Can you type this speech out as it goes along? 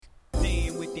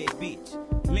with that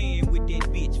bitch. Laying with that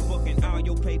bitch, fucking all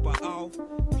your paper off.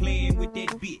 Playing with that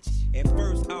bitch. At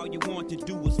first, all you want to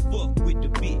do is fuck with the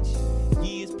bitch.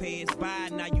 Years pass by,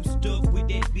 now you stuck with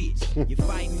that bitch. You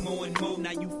fighting more and more,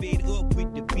 now you fed up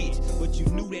with the bitch. But you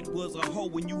knew that was a hoe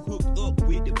when you hooked up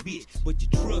with the bitch. But you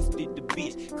trusted the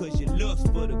bitch, cause you lust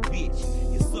for the bitch.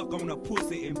 You suck on her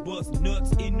pussy and bust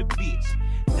nuts in the bitch.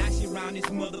 Now she round this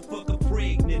motherfucker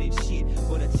pregnant and shit.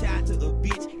 But a child to a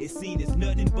bitch is seen as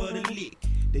nothing but a lick.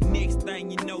 The next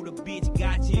thing you know, the bitch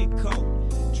got you in court.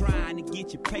 Trying to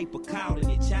get your paper, calling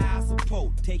it child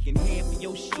support. Taking half of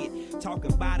your shit,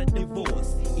 talking about a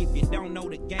divorce. If you don't know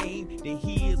the game, then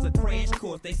here's a crash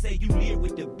course. They say you live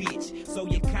with the bitch, so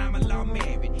you common law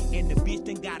married. And the bitch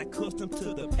done got accustomed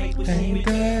to the paper. Ain't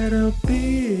that a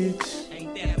bitch?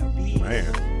 Ain't that a bitch?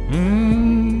 Man.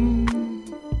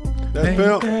 That's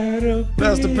pimp.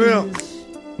 That's the pimp.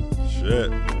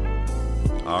 Shit.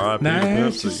 R.I.P. Now to Pimp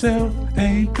ask C. yourself,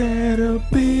 ain't that a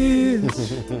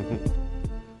bitch?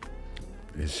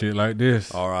 It's shit like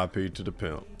this. R.I.P. to the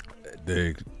pimp.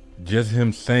 Just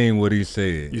him saying what he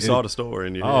said. You saw the story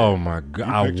in your head. Oh my God.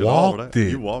 You I pictured all of walked that. it.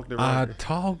 You walked it right I there.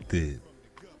 talked it.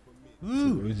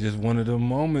 So it's just one of the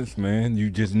moments, man. You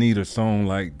just need a song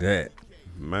like that.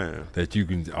 Man. That you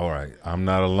can, all right, I'm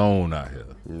not alone out here.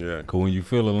 Yeah. Because when you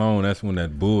feel alone, that's when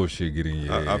that bullshit get in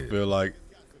your head. I feel like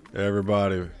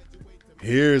everybody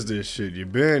hears this shit.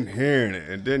 You've been hearing it,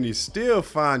 and then you still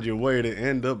find your way to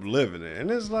end up living it.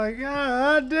 And it's like,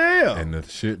 God damn. And the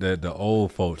shit that the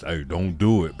old folks, hey, don't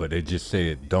do it, but they just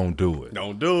said, don't do it.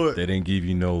 Don't do it. They didn't give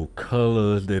you no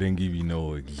colors. They didn't give you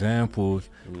no examples.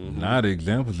 Now the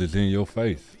examples is in your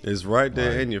face. It's right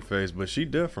there in your face, but she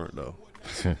different, though.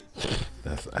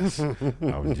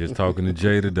 I was just talking to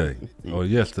Jay today, or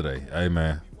yesterday. Hey,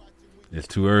 man, it's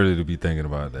too early to be thinking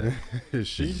about that.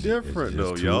 She different,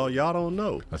 though, too- y'all. Y'all don't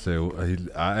know. I said,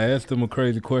 I asked him a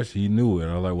crazy question. He knew it.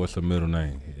 I was like, what's her middle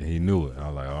name? And he knew it. I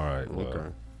was like, all right, well,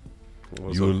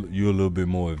 Okay. you a little bit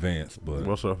more advanced, but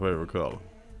What's her favorite color?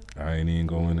 I ain't even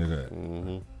going into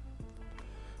that.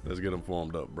 Let's get them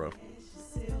formed up, bro.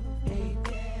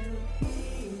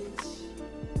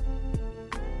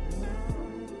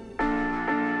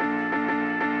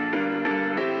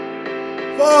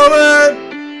 Falling!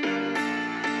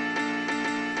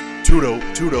 Too dope,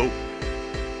 too dope.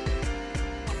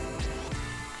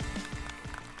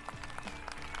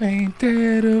 Ain't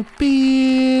that a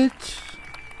bitch?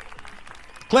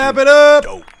 Clap it up!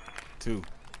 Two.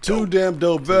 Two damn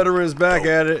dope veterans back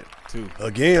at it Two.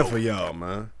 again for y'all,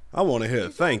 man. I want to hear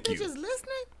thank you.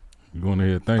 You want to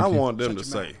hear thank I you? want them to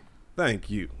say thank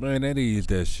you. Man, that is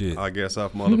that shit. I guess I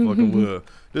motherfucking will.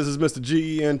 This is Mr.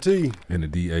 GENT. And the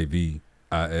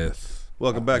DAVIS.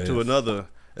 Welcome back to another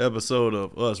episode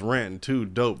of us ranting two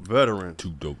dope veterans.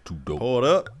 Too dope, too dope. Hold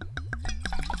up.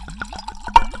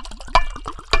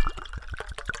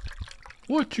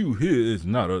 What you hear is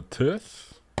not a test.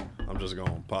 I'm just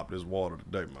gonna pop this water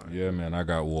today, man. Yeah, man, I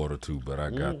got water too, but I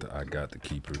got to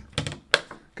keep it.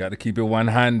 Got to keep it one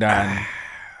hand down.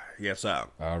 Yes,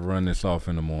 out. I'll run this off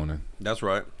in the morning. That's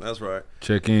right. That's right.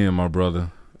 Check in, my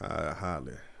brother. I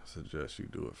highly suggest you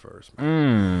do it first,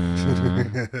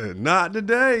 man. Not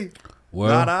today. Well,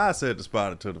 Not I said to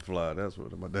spot it to the fly. That's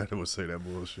what my daddy would say, that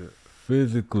bullshit.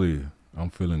 physically, I'm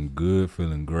feeling good,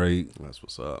 feeling great. That's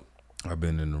what's up. I've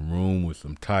been in the room with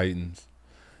some Titans,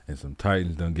 and some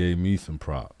Titans done gave me some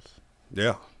props.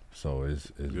 Yeah. So it's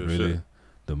Good really shit.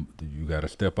 You got to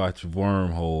step out your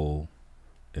wormhole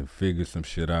and figure some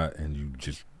shit out, and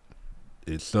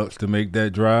it sucks to make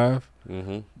that drive,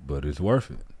 but it's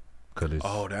worth it. Cause it's,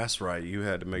 Oh, that's right. You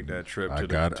had to make that trip I to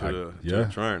got- the yeah.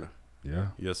 trainer. yeah.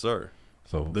 Yes, sir.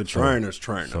 So The trainer's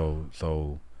trainer.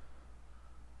 So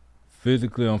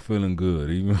physically, I'm feeling good.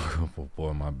 Even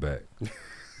boy, my back.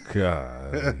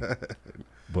 God.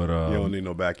 But you don't need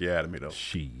no backyard me though.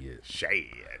 shit.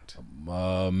 Shit.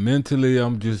 Mentally,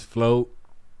 I'm just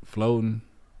floating.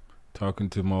 Talking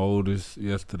to my oldest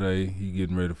yesterday. He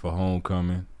getting ready for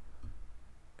homecoming,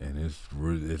 and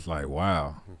it's like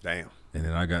wow. Damn. And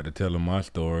then I got to tell him my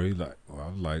story.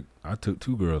 I took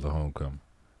 2 girls to homecoming.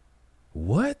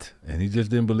 What? And he just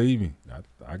didn't believe me.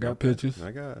 I got pictures.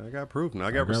 I got proof. And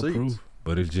I got receipts. proof.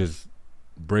 But it's just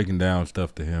breaking down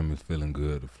stuff to him is feeling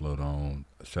good to float on.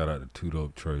 Shout out to Two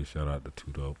Dope Trey. Shout out to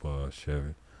Two Dope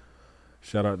Chevy.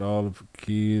 Shout out to all the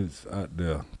kids out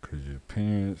there, because your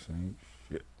parents ain't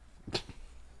shit.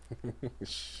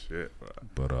 Shit.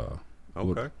 But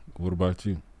Okay. what about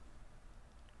you?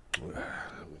 Let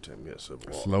me take me a sip of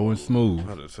water. Slow and smooth.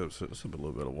 I'll just sip a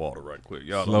little bit of water right quick.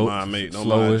 Y'all Slow, don't mind me. Don't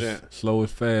slow mind is Jen. slow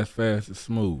is fast, fast is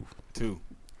smooth. Two.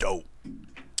 Dope.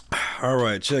 All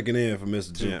right, checking in for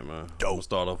Mr. Gent, man. We'll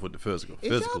start off with the physical.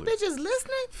 Is y'all bitches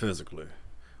listening? Physically.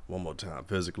 One more time.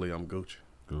 Physically, I'm Gucci.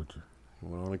 Gucci.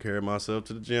 Went on to carry myself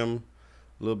to the gym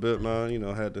a little bit, man. You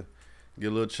know, had to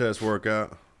get a little chest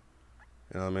workout.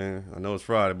 You know what I mean? I know it's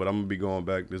Friday, but I'm going to be going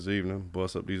back this evening,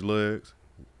 bust up these legs.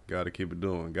 Got to keep it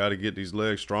doing. Got to get these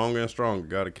legs stronger and stronger.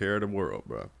 Got to carry the world,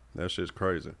 bro. That shit's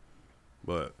crazy.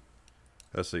 But,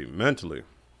 let's see, mentally,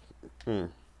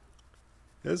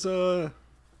 it's a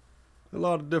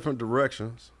lot of different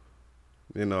directions.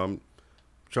 You know, I'm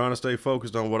trying to stay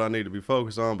focused on what I need to be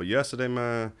focused on. But yesterday,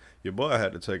 man, your boy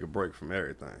had to take a break from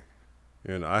everything.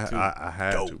 You know, I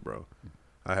had to, bro.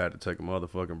 I had to take a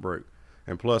motherfucking break.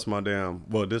 And plus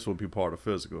this would be part of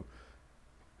physical.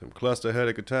 Them cluster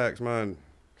headache attacks, man,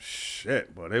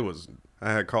 shit, but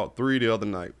I had caught 3 the other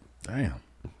night. Damn.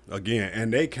 Again,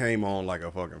 and they came on like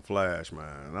a fucking flash,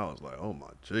 man. And I was like, oh my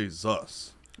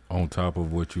Jesus. On top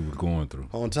of what you were going through.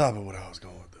 On top of what I was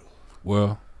going through.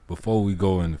 Well, before we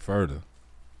go any further.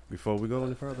 Before we go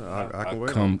any further, I can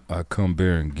wait. I come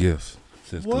bearing gifts.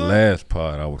 Since What? the last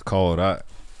pod, I was called out.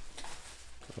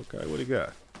 Okay, what do you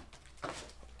got?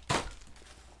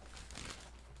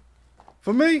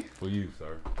 For me? For you,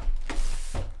 sir.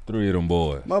 3 of them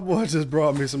boys. My boy just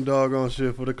brought me some doggone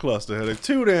shit for the cluster headache.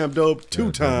 Too damn dope,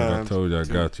 two times. I told you I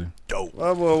got you.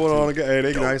 My boy went on and got, hey,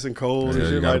 they nice and cold and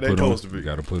shit like they supposed to be. You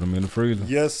got to put them in the freezer.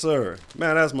 Yes, sir.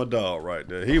 Man, that's my dog right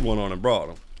there. He went on and brought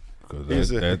them. Because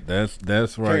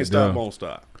that's right. Can't stop, won't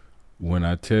stop. When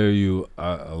I tell you,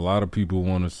 a lot of people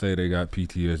want to say they got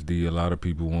PTSD. A lot of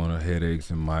people want headaches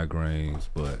and migraines,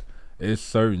 but it's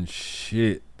certain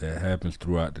shit that happens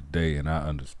throughout the day, and I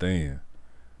understand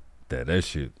that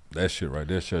shit right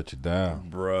there shut you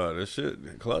down. Bruh, this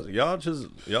shit, cluster,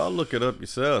 y'all look it up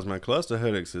yourselves, man. Cluster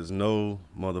headaches is no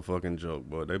motherfucking joke,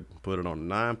 boy. They put it on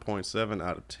 9.7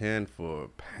 out of 10 for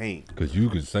pain. Because you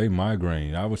could say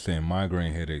migraine. I was saying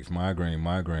migraine headaches,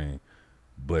 migraine.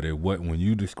 But when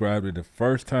you described it the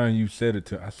first time you said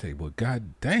it I say, well,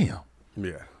 goddamn.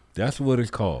 Yeah. That's what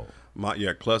it's called.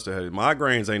 Cluster headaches.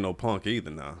 Migraines ain't no punk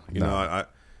either now. You know,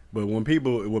 but when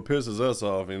people, what pisses us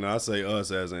off, and I say us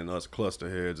as in us cluster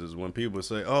heads, is when people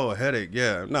say, oh, a headache,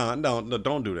 yeah. No,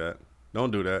 don't do that.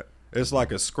 Don't do that. It's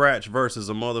like a scratch versus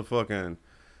a motherfucking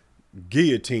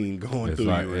guillotine going through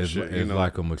you and shit. It's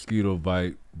like a mosquito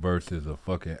bite versus a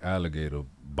fucking alligator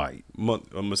bite.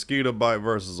 A mosquito bite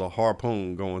versus a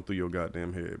harpoon going through your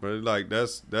goddamn head. But like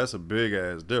that's a big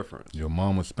ass difference. Your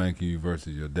mama spanking you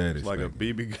versus your daddy it's like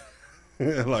spanking. a BB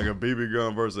like a BB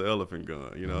gun versus an elephant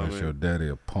gun, you know what I mean? Your daddy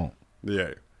a punk.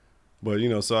 Yeah. But you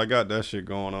know, so I got that shit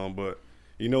going on, but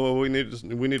you know what we need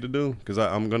to do? Cuz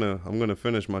I'm going to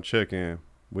finish my check-in.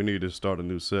 We need to start a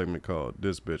new segment called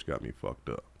This Bitch Got Me Fucked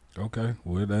Up. Okay.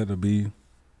 Well, that'll be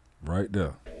right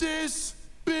there. This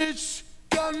bitch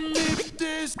got me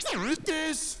this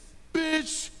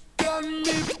bitch got me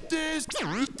this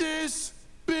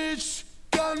bitch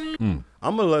got me.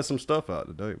 I'm going to let some stuff out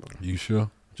today, man. You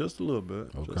sure? Just a little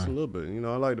bit. Okay. Just a little bit. You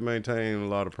know, I like to maintain a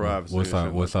lot of privacy.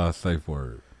 What's our safe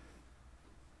word?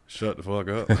 Shut the fuck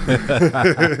up.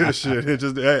 Shit. It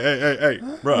just hey,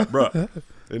 bruh.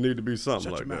 It need to be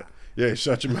something like that. Yeah,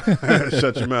 shut your mouth.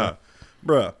 Shut your mouth.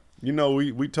 Bruh. You know,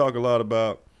 we talk a lot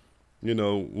about, you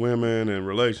know, women and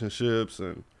relationships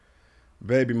and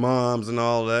baby moms and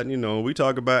all that. You know, we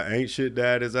talk about ain't shit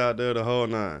daddies out there the whole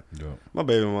nine. Yeah. My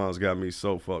baby mom's got me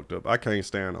so fucked up. I can't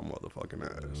stand no motherfucking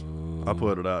ass. I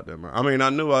put it out there, man. I mean, I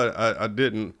knew I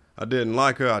didn't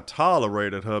like her. I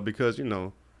tolerated her because, you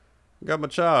know, I got my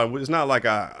child. It's not like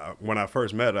when I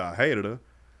first met her, I hated her.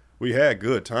 We had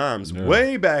good times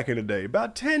way back in the day.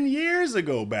 About 10 years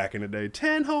ago back in the day.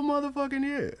 10 whole motherfucking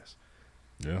years.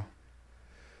 Yeah.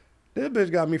 This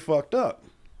bitch got me fucked up.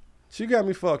 She got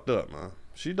me fucked up, man.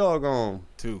 She doggone.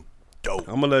 Too dope.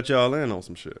 I'm going to let y'all in on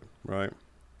some shit, right?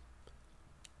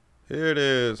 Here it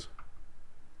is.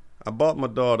 I bought my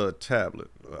daughter a tablet,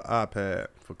 an iPad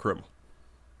for criminal.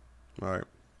 All right?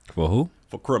 For who?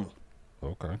 For criminal.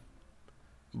 Okay.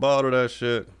 Bought her that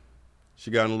shit.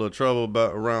 She got in a little trouble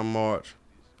around March.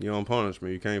 You don't punish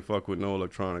me. You can't fuck with no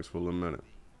electronics for a little minute.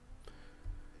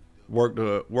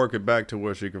 Work it back to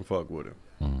where she can fuck with it.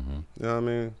 Mm-hmm. You know what I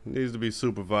mean? Needs to be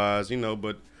supervised, you know,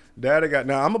 but daddy got,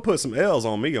 now I'm going to put some L's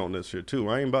on me on this shit too.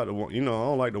 I ain't about to, you know, I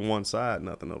don't like the one side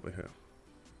nothing over here.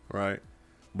 Right?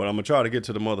 But I'm going to try to get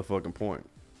to the motherfucking point.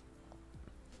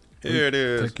 Here it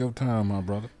is. Take your time, my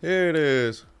brother. Here it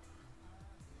is.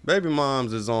 Baby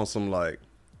moms is on some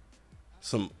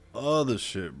other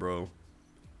shit, bro.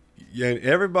 Yeah, and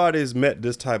everybody's met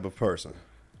this type of person.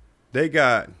 They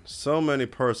got so many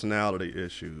personality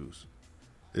issues.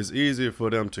 It's easier for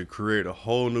them to create a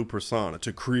whole new persona,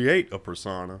 to create a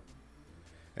persona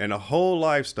and a whole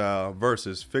lifestyle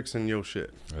versus fixing your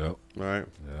shit. Yep. Right?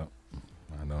 Yep.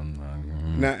 I don't know.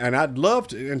 Now, and I'd love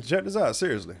to, and check this out,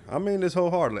 seriously. I mean this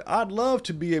wholeheartedly. I'd love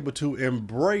to be able to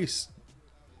embrace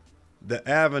the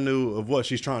avenue of what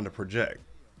she's trying to project.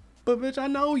 But, bitch, I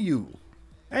know you.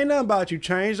 Ain't nothing about you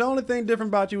changed. The only thing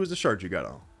different about you is the shirt you got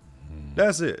on.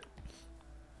 That's it.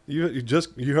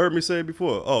 You heard me say it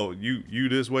before. Oh, you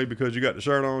this way because you got the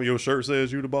shirt on. Your shirt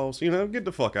says you the boss. You know, get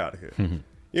the fuck out of here.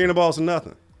 You ain't the boss of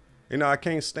nothing. You know, I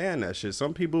can't stand that shit.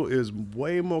 Some people is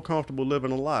way more comfortable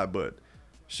living a lie, but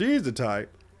she's the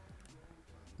type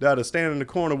that'll stand in the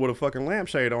corner with a fucking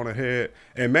lampshade on her head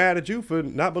and mad at you for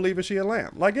not believing she a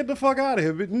lamp. Like, get the fuck out of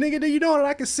here. But, nigga, do you know that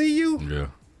I can see you? Yeah.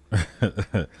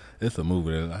 It's a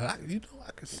movie that, you know,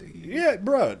 I can see you. Yeah,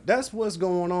 bruh. That's what's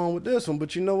going on with this one.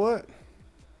 But you know what?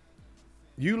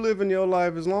 You live in your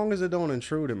life as long as it don't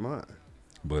intrude in mine.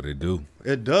 But it do.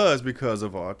 It does because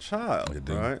of our child, It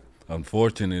do. right?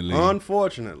 Unfortunately,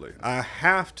 I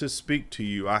have to speak to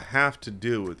you. I have to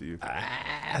deal with you.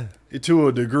 To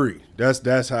a degree.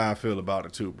 That's how I feel about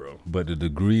it too, bro. but the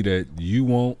degree that you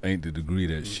want ain't the degree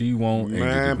that she want, ain't the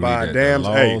Man, degree by that a damn the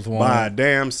laws by a want.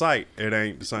 damn sight, it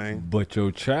ain't the same. But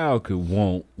your child could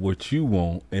want what you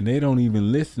want, and they don't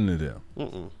even listen to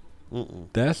them.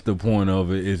 That's the point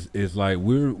of it. Is like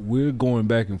we're going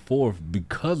back and forth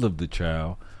because of the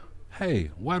child.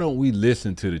 Hey, why don't we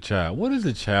listen to the child? What is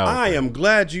the child? I am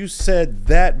glad you said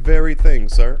that very thing,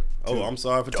 sir. Oh, I'm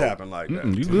sorry for tapping like that.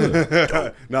 You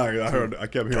good? No, I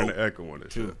kept hearing the echo on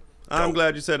it. Shit. I'm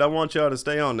glad you said I want y'all to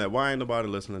stay on that. Why ain't nobody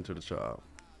listening to the child?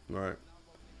 All right.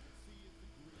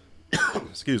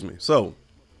 Excuse me. So,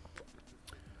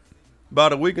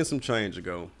 about a week and some change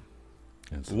ago,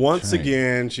 once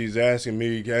again, she's asking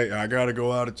me, hey, I got to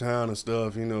go out of town and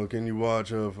stuff. You know, can you watch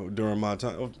her during my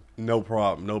time? Oh, no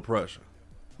problem. No pressure.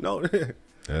 No.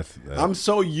 I'm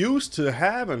so used to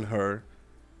having her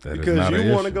because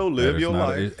you want to go live your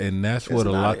life. And that's what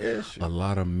a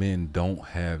lot of men don't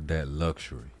have that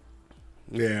luxury.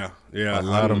 Yeah. A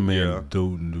lot of men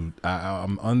do.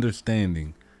 I'm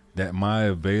understanding that my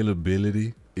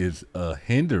availability is a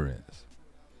hindrance.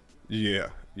 Yeah.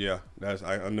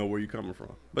 I know where you're coming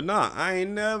from. But nah, I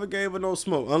ain't never gave her no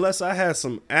smoke unless I had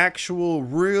some actual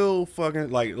real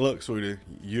fucking, like, look, sweetie,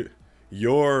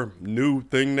 your new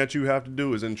thing that you have to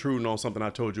do is intruding on something I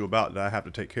told you about that I have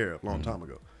to take care of a long time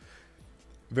ago.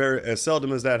 Very, as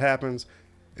seldom as that happens,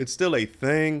 it's still a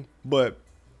thing, but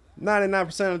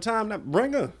 99% of the time,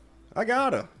 bring her. I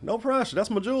got her. No pressure. That's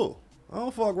my jewel. I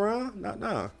don't fuck around.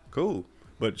 Nah. Cool.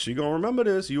 But she gonna remember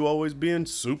this. You always being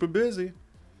super busy.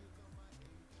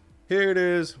 Here it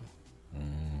is.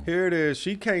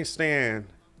 She can't stand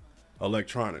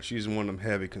electronics. She's one of them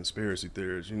heavy conspiracy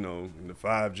theories, you know, the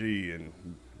 5G and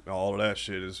all of that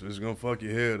shit is gonna fuck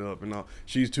your head up and all.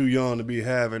 She's too young to be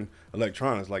having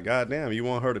electronics. Like, goddamn, you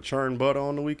want her to churn butter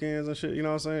on the weekends and shit? You know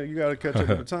what I'm saying? You gotta catch up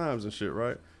with the times and shit,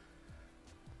 right?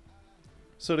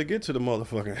 So to get to the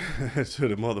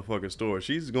motherfucking store,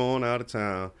 she's going out of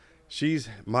town.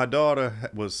 My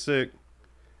daughter was sick.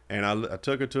 And I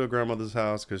took her to her grandmother's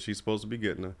house because she's supposed to be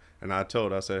getting her. And I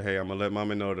told her, I said, hey, I'm going to let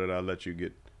mommy know that I'll let you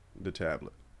get the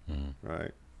tablet.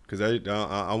 Right? Because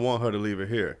I want her to leave it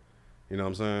here. You know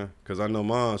what I'm saying? Because I know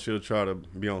mom, she'll try to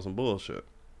be on some bullshit.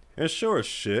 And sure as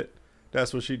shit,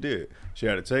 that's what she did. She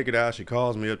had to take it out. She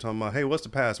calls me up talking about, hey, what's the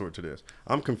password to this?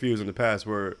 I'm confusing the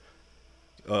password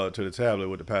to the tablet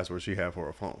with the password she had for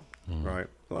her phone. Right?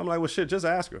 So I'm like, well, shit, just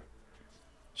ask her.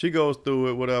 She goes through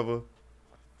it, whatever.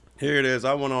 Here it is.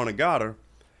 I went on and got her.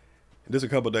 This a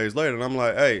couple of days later, and I'm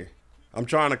like, hey, I'm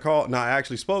trying to call. Now, I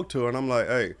actually spoke to her, and I'm like,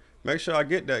 hey, make sure I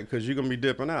get that because you're going to be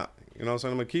dipping out. You know what I'm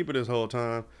saying? I'm going to keep it this whole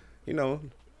time. You know,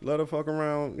 let her fuck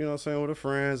around, you know what I'm saying, with her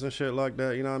friends and shit like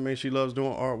that. You know what I mean? She loves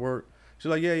doing artwork. She's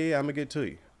like, yeah, I'm going to get to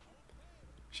you.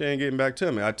 She ain't getting back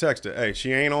to me. I texted, hey,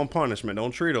 she ain't on punishment.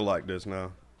 Don't treat her like this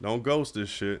now. Don't ghost this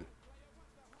shit.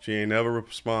 She ain't never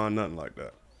respond, nothing like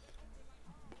that.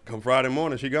 Come Friday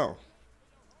morning, she gone.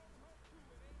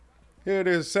 Here it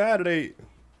is, Saturday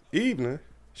evening.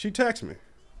 She texts me.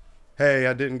 Hey,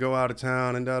 I didn't go out of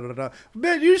town and da-da-da-da.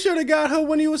 Bitch, you should have got her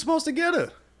when you were supposed to get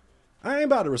her. I ain't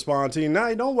about to respond to you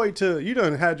now. Don't wait till you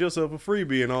done had yourself a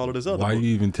freebie and all of this other Why you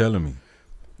even telling me?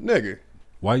 Nigga.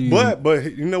 Why you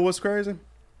But you know what's crazy?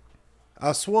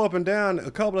 I swore up and down a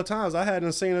couple of times I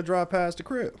hadn't seen her drive past the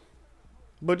crib.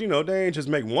 But, you know, they ain't just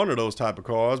make one of those type of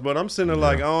cars. But I'm sitting there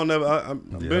like,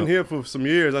 I've been here for some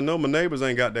years. I know my neighbors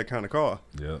ain't got that kind of car.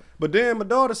 Yeah. But then my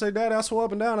daughter said, Daddy, I swore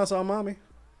up and down. I saw mommy.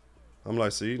 I'm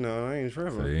like, see, no, I ain't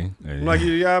tripping. I'm like,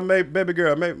 yeah, baby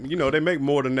girl, you know, they make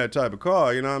more than that type of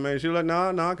car. You know what I mean? She was like,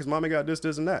 nah, because mommy got this,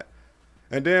 and that.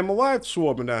 And then my wife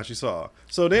swore up and down she saw her.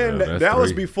 So then Yeah, that's that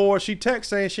was 3. before she texted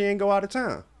saying she ain't go out of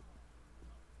town.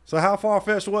 So how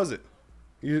far-fetched was it?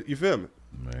 You feel me?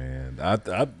 Man,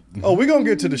 Oh, we gonna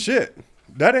get to the shit.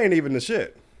 That ain't even the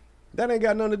shit. That ain't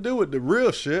got nothing to do with the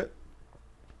real shit.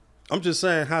 I'm just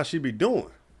saying how she be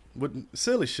doing with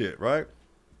silly shit, right?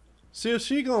 See if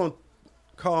she gonna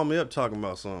call me up talking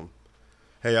about something.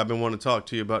 Hey, I've been wanting to talk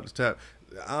to you about this tap.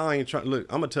 I ain't trying. Look,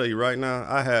 I'm gonna tell you right now.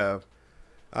 I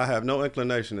have no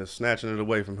inclination of snatching it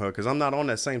away from her because I'm not on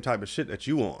that same type of shit that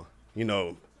you on. You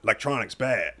know, electronics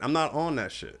bad. I'm not on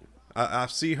that shit. I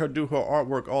see her do her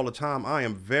artwork all the time. I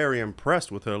am very impressed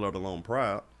with her, let alone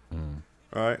proud. All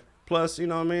right. Plus, you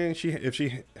know what I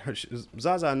mean?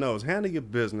 Zaza knows, handle your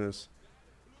business,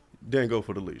 then go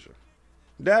for the leisure.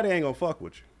 Daddy ain't gonna fuck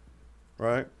with you,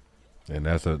 right? and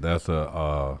that's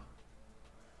a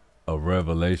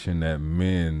revelation that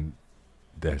men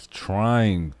that's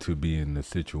trying to be in the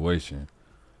situation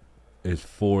is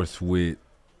forced with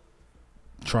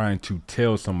trying to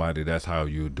tell somebody that's how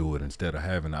you do it instead of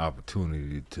having the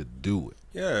opportunity to do it.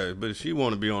 Yeah, but she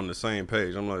want to be on the same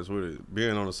page. I'm like,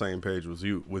 being on the same page with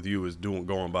you is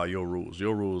going by your rules.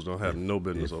 Your rules don't have no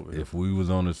business over here. If we was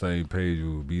on the same page, we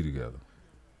would be together.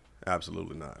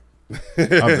 Absolutely not.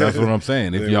 That's what I'm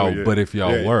saying. If y'all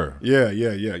were.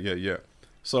 Yeah.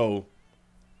 So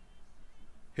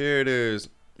here it is.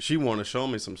 She want to show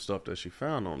me some stuff that she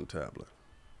found on the tablet.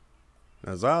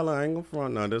 Now Zyla ain't gonna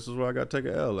front. Now this is where I got to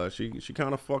take a L at. She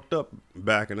kind of fucked up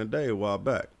back in the day, a while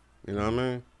back. You know what I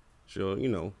mean? She'll, you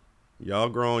know, y'all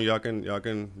grown, y'all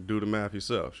can do the math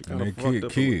yourself. She kind of fucked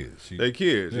up. Kids. They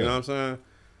kids. You know what I'm saying?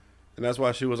 And that's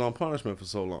why she was on punishment for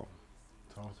so long.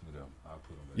 Talk to them. I'll put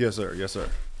them back. Yes, sir. Yes, sir.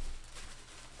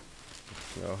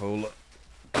 Y'all hold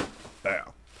up.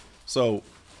 Bow. So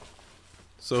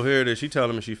here it is. She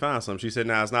telling me she found something. She said,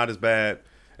 "Now it's not as bad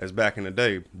as back in the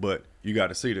day, but you got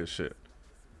to see this shit."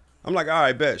 I'm like, "All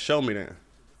right, bet. Show me then."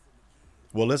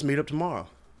 Well, let's meet up tomorrow.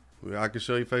 I can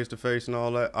show you face to face and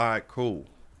all that. All right, cool.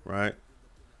 Right,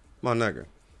 my nigga.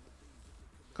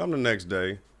 Come the next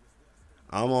day.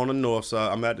 I'm on the north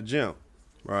side. I'm at the gym.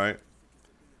 Right.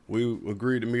 We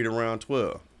agreed to meet around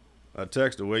 12. I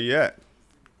texted her, "Where you at?"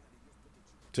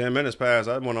 10 minutes passed.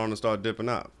 I went on and started dipping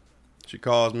out. She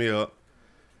calls me up,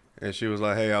 and she was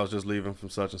like, "Hey, I was just leaving from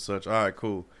such and such." All right,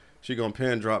 cool. She gonna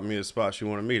pin drop me a spot she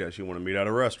want to meet at. She want to meet at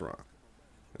a restaurant.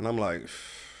 And I'm like,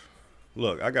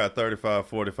 look, I got 35,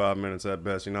 45 minutes at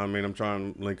best. You know what I mean? I'm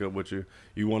trying to link up with you.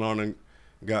 You went on and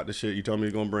got the shit. You told me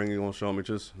you're gonna bring it. You're gonna show me.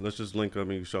 Let's just link up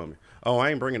and you show me. Oh, I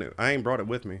ain't bringing it. I ain't brought it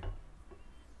with me.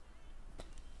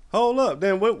 Hold up.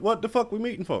 Then what the fuck we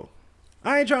meeting for?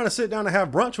 I ain't trying to sit down and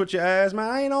have brunch with your ass, man.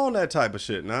 I ain't on that type of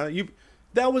shit. Now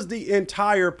that was the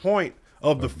entire point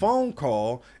of the phone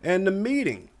call and the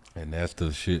meeting. And that's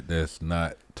the shit that's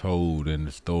not told in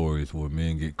the stories where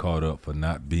men get caught up for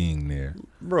not being there.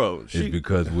 Bro, it's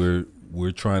because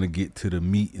we're trying to get to the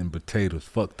meat and potatoes.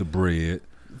 Fuck the bread.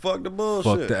 Fuck the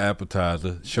bullshit. Fuck the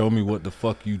appetizer. Show me what the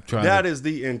fuck you trying That is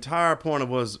the entire point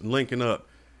of us linking up.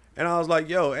 And I was like,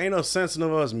 yo, ain't no sense in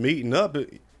us meeting up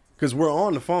because we're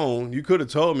on the phone. You could have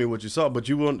told me what you saw, but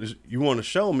you want to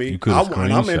show me.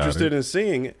 I'm interested in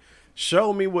seeing it.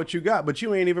 Show me what you got, but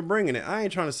you ain't even bringing it. I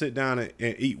ain't trying to sit down and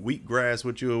eat wheatgrass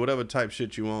with you or whatever type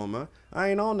shit you on, man. I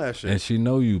ain't on that shit. And she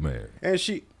know you married. And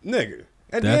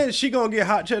then she gonna get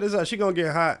hot. Check this out. She gonna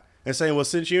get hot and saying, "Well,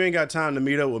 since you ain't got time to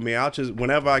meet up with me, I'll just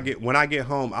when I get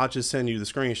home, I'll just send you the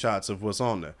screenshots of what's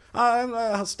on there."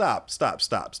 Stop.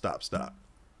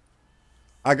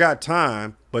 I got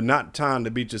time, but not time to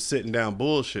be just sitting down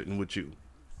bullshitting with you.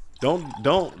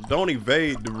 Don't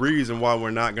evade the reason why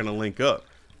we're not gonna link up.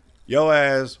 Your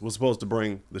ass was supposed to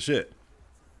bring the shit.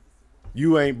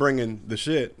 You ain't bringing the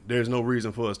shit. There's no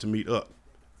reason for us to meet up.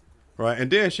 Right? And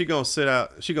then she gonna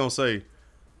say,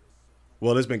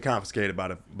 "Well, it's been confiscated by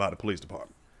the police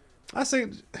department." I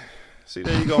say, see,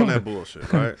 there you go on that bullshit,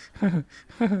 right?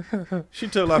 She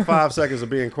took like 5 seconds of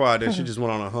being quiet, then she just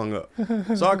went on and hung up.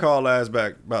 So I called her ass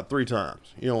back about 3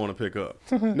 times. You don't want to pick up.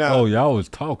 Now, y'all was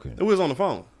talking. It was on the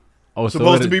phone. Oh,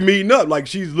 supposed to be meeting up. Like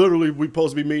we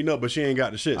supposed to be meeting up, but she ain't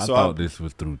got the shit. I thought this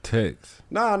was through text.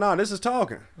 Nah, this is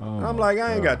talking. Oh, I'm like,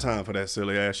 I ain't got time for that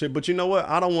silly ass shit. But you know what?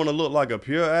 I don't want to look like a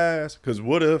pure ass, because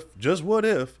what if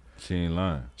she ain't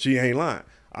lying? She ain't lying.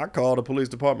 I called the police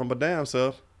department my damn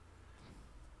self.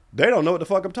 They don't know what the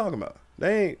fuck I'm talking about.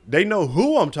 They know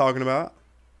who I'm talking about,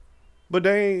 but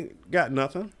they ain't got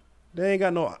nothing. They ain't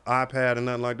got no iPad or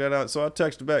nothing like that. So I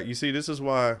texted back. You see, this is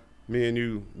why me and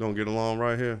you don't get along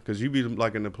right here? Because you be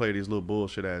liking to play these little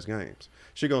bullshit ass games.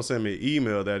 She gonna send me an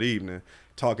email that evening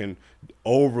talking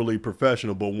overly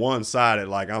professional, but one-sided,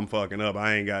 like I'm fucking up.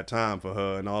 I ain't got time for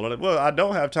her and all of that. Well, I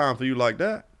don't have time for you like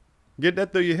that. Get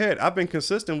that through your head. I've been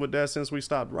consistent with that since we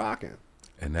stopped rocking.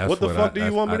 And that's What the fuck do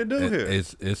you want me to do here?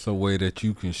 It's a way that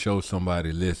you can show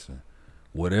somebody, listen,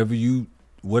 whatever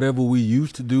we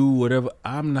used to do, whatever,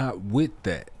 I'm not with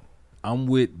that. I'm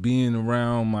with being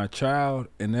around my child,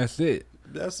 and that's it.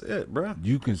 That's it, bro.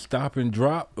 You can stop and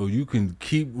drop, or you can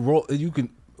keep you can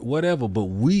whatever. But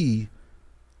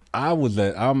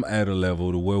I'm at a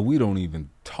level to where we don't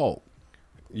even talk.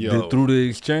 Yo, Through the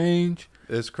exchange,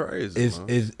 it's crazy.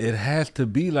 it has to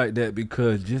be like that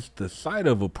because just the sight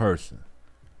of a person.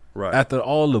 Right. After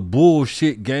all the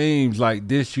bullshit games like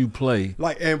this you play.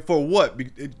 Like, and for what?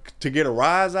 To get a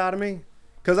rise out of me?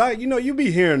 Because you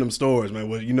be hearing them stories, man.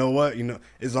 Well, you know what?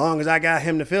 As long as I got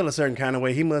him to feel a certain kind of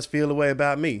way, he must feel a way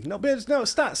about me. No, bitch, no,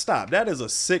 stop. That is a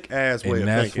sick ass way of thinking.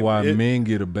 And that's why men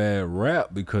get a bad rap,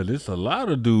 because it's a lot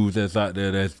of dudes that's out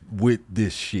there that's with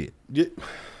this shit. Yeah.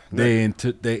 They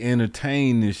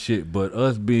entertain this shit, but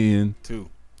us being Too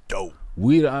dope. I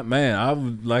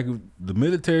was like, the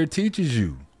military teaches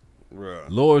you. Bruh.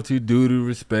 Loyalty, duty,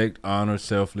 respect, honor,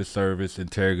 selfless service,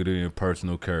 integrity, and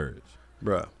personal courage.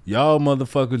 Bruh. Y'all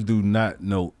motherfuckers do not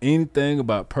know anything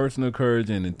about personal courage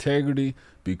and integrity,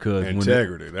 because That's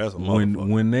a motherfucker.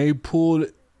 when they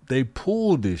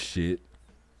pull this shit,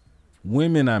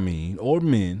 women or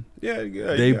men,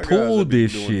 they pull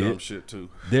this shit too.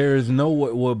 There is no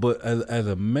what, but as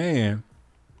a man,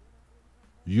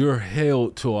 you're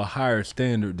held to a higher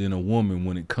standard than a woman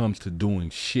when it comes to doing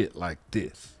shit like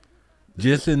this.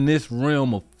 Just in this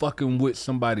realm of fucking with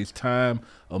somebody's time,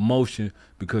 emotion,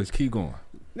 because keep going.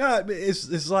 No,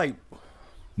 it's like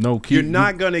You're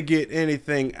not gonna get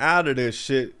anything out of this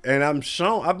shit. And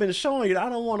I've been showing you that I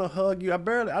don't want to hug you. I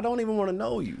don't even want to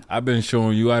know you. I've been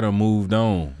showing you I done moved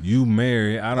on. You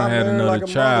married. I done had another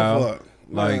child.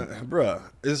 Like, bruh,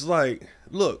 it's like,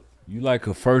 look. You like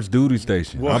a first duty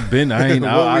station. Well, We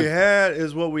had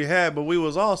is what we had, but we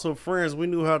was also friends. We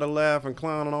knew how to laugh and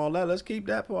clown and all that. Let's keep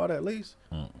that part at least.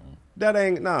 That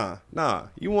ain't, nah.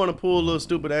 You want to pull little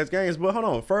stupid ass games, but hold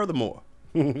on. Furthermore,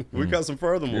 we got some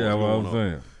furthermore. Yeah, what I'm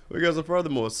saying. We got some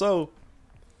furthermore. So,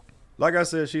 like I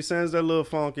said, she sends that little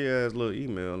funky ass little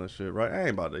email and shit, right?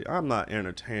 I'm not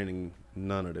entertaining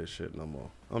none of this shit no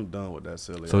more. I'm done with that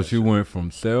silly. So she shit. went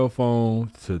from cell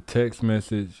phone to text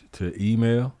message to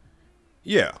email.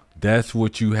 Yeah. That's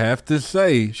what you have to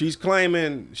say. She's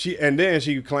claiming she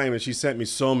sent me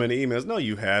so many emails. No,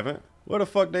 you haven't. Where the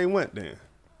fuck they went then?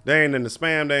 They ain't in the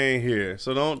spam. They ain't here.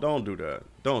 So don't do that.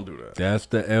 Don't do that. That's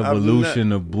the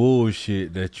evolution of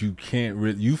bullshit that you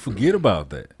can't you forget about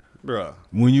that. Bruh.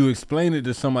 When you explain it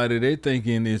to somebody, they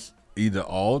thinking it's either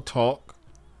all talk,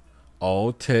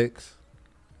 all text,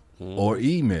 or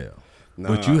email. Nah.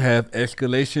 But you have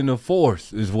escalation of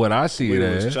force is what I see it We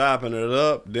as. was chopping it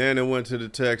up, then it went to the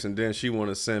text, and then she want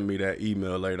to send me that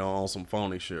email later on some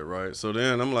phony shit, right? So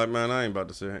then I'm like, man, I ain't about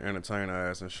to sit here and entertain her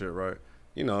ass and shit, right?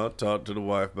 I talked to the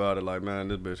wife about it, like, man,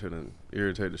 this bitch done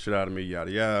irritate the shit out of me, yada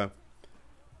yada.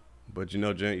 But Jen,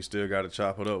 you still got to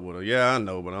chop it up with her. Yeah, I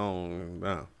know, but I don't.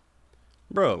 Nah.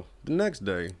 Bro, the next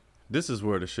day, this is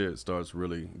where the shit starts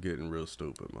really getting real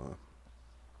stupid, man.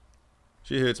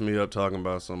 She hits me up talking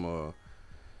about some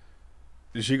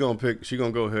she gonna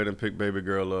go ahead and pick baby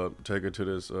girl up, take her to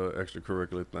this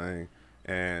extracurricular thing,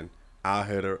 and I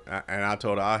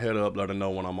told her I'll hit her up, let her know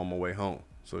when I'm on my way home,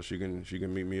 so she can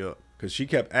meet me up. Cause she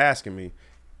kept asking me,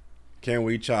 can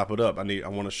we chop it up? I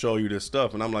want to show you this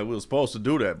stuff, and I'm like, we were supposed to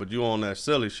do that, but you on that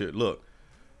silly shit. Look,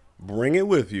 bring it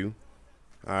with you,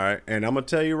 all right? And I'm gonna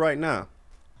tell you right now,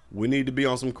 we need to be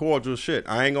on some cordial shit.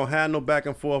 I ain't gonna have no back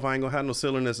and forth. I ain't gonna have no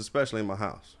silliness, especially in my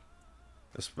house,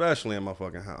 especially in my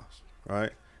fucking house.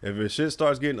 Right? If the shit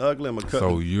starts getting ugly, I'm gonna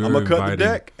cut the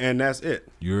deck, and that's it.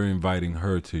 You're inviting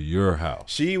her to your house.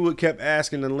 She kept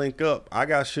asking to link up. I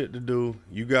got shit to do.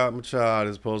 You got my child.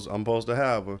 I'm supposed to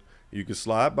have her. You can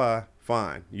slide by.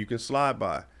 Fine. You can slide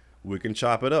by. We can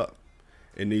chop it up.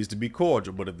 It needs to be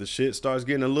cordial. But if the shit starts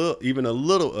getting even a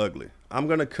little ugly, I'm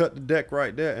gonna cut the deck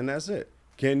right there, and that's it.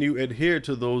 Can you adhere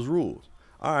to those rules?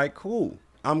 All right, cool.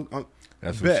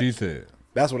 That's what she said.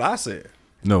 That's what I said.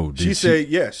 No, she said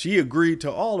yes. She agreed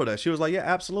to all of that. She was like, yeah,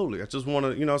 absolutely. I just want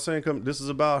to, this is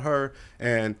about her,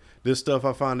 and this stuff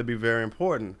I find to be very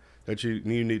important, that you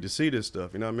need to see this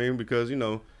stuff. You know what I mean? Because,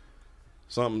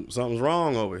 something's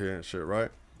wrong over here and shit,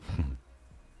 right?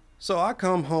 So I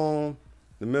come home,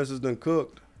 the missus done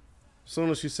cooked. As soon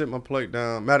as she set my plate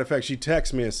down, matter of fact, she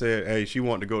texted me and said, hey, she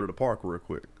wanted to go to the park real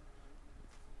quick.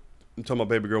 told my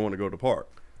baby girl want to go to the park.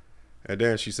 And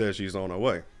then she said she's on her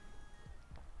way.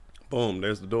 Boom,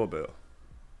 there's the doorbell.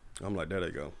 I'm like, there they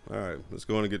go. All right, let's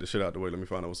go in and get the shit out the way. Let me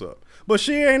find out what's up. But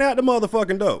she ain't at the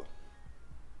motherfucking door.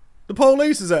 The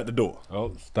police is at the door.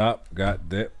 Oh, stop. Got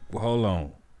that. Hold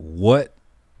on. What?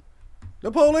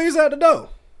 The police at the door.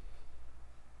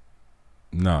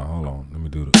 Nah, hold on. Let me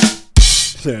do this.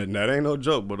 Said, that ain't no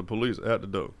joke, but the police at the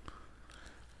door.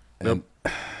 And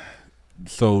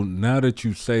so now that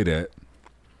you say that,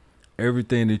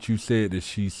 everything that you said that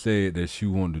she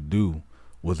wanted to do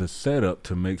was a setup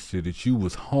to make sure that you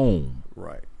was home.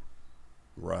 Right.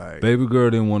 Baby girl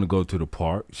didn't want to go to the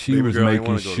park. She Baby was girl ain't making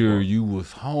wanna go to the sure park. you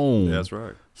was home. That's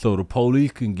right. So the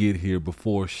police can get here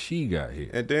before she got here.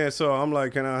 And then so I'm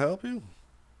like, can I help you?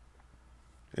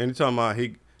 And he talking about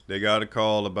they got a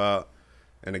call about,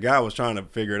 and the guy was trying to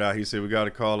figure it out. He said, we got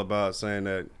a call about saying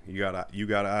that you got an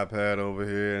iPad over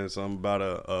here and something about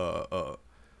a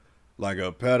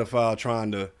pedophile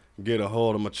trying to get a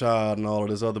hold of my child and all of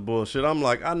this other bullshit. I'm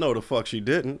like, I know the fuck she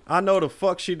didn't. I know the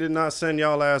fuck she did not send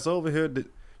y'all ass over here.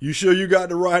 You sure you got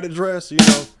the right address? You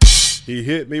know, he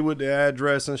hit me with the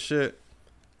address and shit.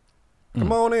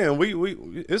 Come on in. We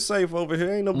it's safe over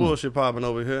here. Ain't no bullshit popping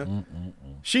over here.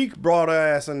 She brought her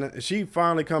ass and she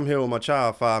finally come here with my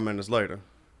child 5 minutes later.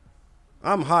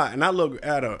 I'm hot and I look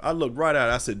at her. I look right at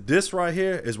her. I said, this right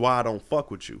here is why I don't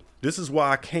fuck with you. This is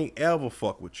why I can't ever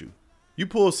fuck with you. You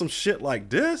pull some shit like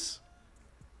this?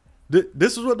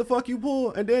 This is what the fuck you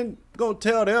pull? And then go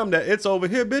tell them that it's over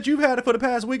here. Bitch, you've had it for the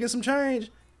past week and some change.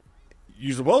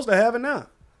 You supposed to have it now.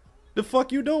 The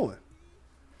fuck you doing?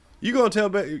 You gonna tell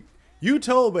baby... You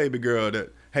told baby girl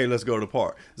that, hey, let's go to the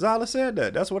park. Zyla said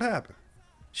that. That's what happened.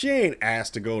 She ain't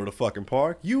asked to go to the fucking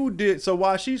park. You did. So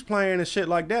while she's playing and shit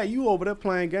like that, you over there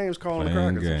playing games, calling the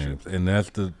crackers and shit. And that's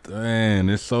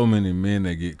there's so many men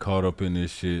that get caught up in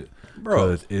this shit.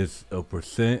 Bro. Because it's a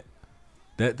percent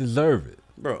that deserve it.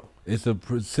 Bro. It's a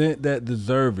percent that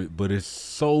deserve it, but it's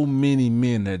so many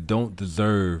men that don't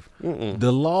deserve.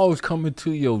 The law is coming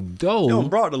to your door. You done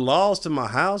brought the laws to my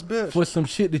house, bitch. For some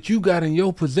shit that you got in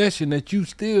your possession that you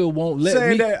still won't let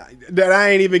Saying me. that I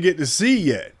ain't even get to see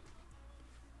yet.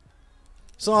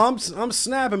 So I'm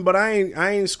snapping, but I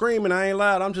ain't screaming. I ain't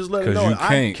loud. I'm just letting Because know. you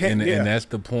can't, I can't and that's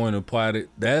the point of part.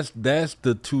 That's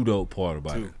the too dope part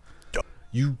about it.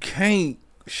 You can't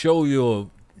show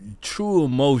your true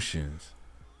emotions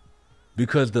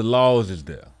because the laws is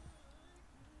there.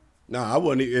 Nah, I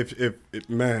wouldn't. If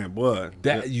man, what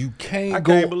That you can't. I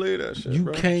go, can't believe that shit. You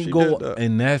bro. can't She go, did that.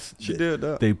 and that's She did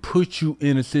that. They put you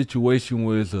in a situation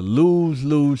where it's a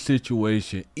lose-lose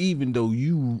situation, even though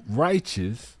you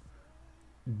righteous.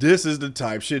 This is the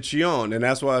type shit she on, and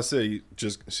that's why I say,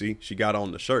 just see, she got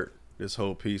on the shirt. This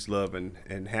whole peace, love,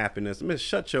 and happiness. Man,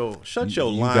 shut your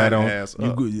lying ass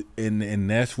up. And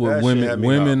that's what That shit had me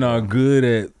women hot, are bro. good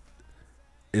at.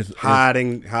 It's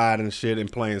hiding shit and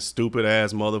playing stupid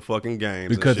ass motherfucking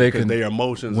games because and shit, they can their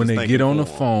emotions when is they thinking get on the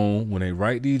for 'em. phone, when they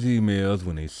write these emails,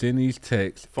 when they send these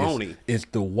texts, Phony. It's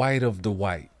the white of the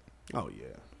white. Oh yeah.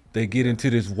 They get into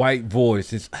this white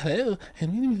voice. It's Yeah,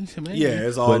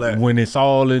 it's all that. When it's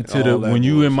all into All that when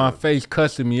you in my bullshit. face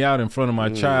cussing me out in front of my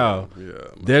child, Yeah, man.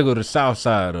 there go the south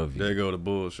side of you. There go the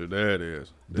bullshit. There it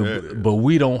is. There it is. But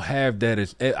we don't have that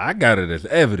as I got it as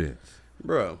evidence.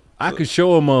 Bro. I could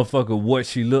show a motherfucker what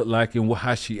she looked like and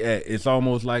how she act. It's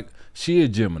almost like she a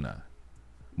Gemini,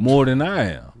 more than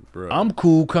I am. Bro. I'm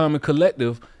cool, calm, and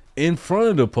collective in front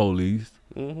of the police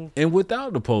and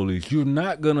without the police. You're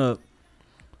not gonna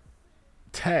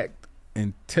tact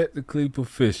and technically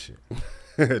proficient.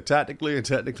 Tactically and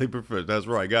technically proficient. That's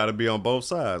right. Got to be on both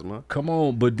sides, man. Come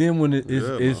on, but then when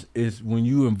it's when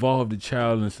you involve the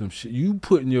child in some shit, you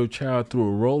putting your child through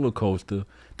a roller coaster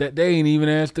that they ain't even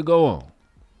asked to go on.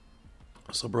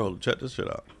 So, bro, check this shit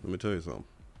out. Let me tell you something.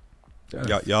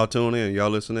 That's- Y'all tune in. Y'all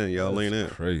listen in. Y'all that's lean in.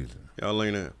 Crazy. Y'all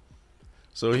lean in.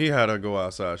 So he had her go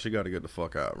outside. She got to get the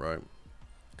fuck out, right?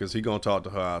 Because he gonna talk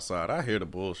to her outside. I hear the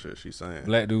bullshit she's saying.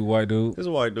 Black dude, white dude. He's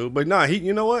a white dude, but nah.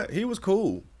 You know what? He was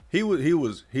cool. He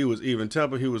was even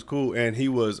tempered. He was cool, and he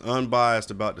was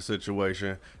unbiased about the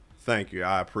situation. Thank you.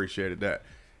 I appreciated that.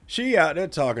 She out there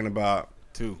talking about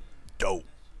Too dope.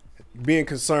 being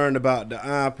concerned about the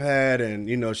iPad,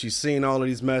 and she's seen all of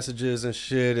these messages and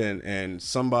shit, and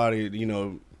somebody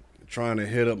trying to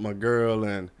hit up my girl,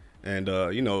 and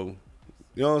you know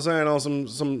what I'm saying, on some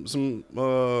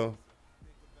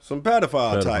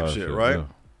pedophile type shit, right? Yeah.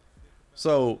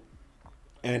 So,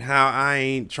 and how I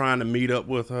ain't trying to meet up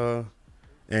with her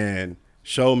and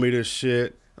show me this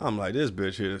shit. I'm like, this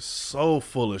bitch here is so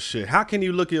full of shit. How can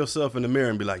you look at yourself in the mirror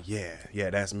and be like, yeah,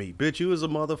 that's me. Bitch, you is a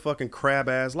motherfucking crab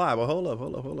ass lie. But hold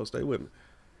up, stay with me.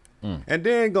 And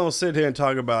then gonna sit here and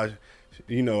talk about,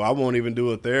 you know, I won't even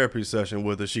do a therapy session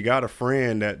with her. She got a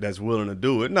friend that's willing to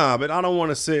do it. Nah, but I don't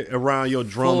want to sit around your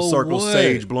drum For circle what?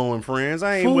 sage blowing friends.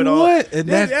 I ain't For with all. what?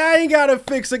 And I ain't gotta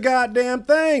fix a goddamn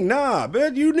thing. Nah,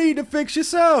 but you need to fix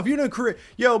yourself. You done create.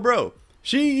 Yo, bro.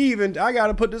 I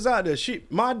gotta put this out there.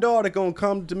 My daughter gonna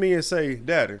come to me and say,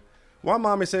 Daddy, why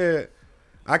mommy said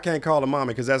I can't call her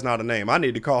mommy because that's not a name. I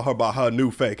need to call her by her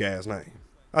new fake ass name.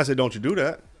 I said, don't you do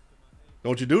that.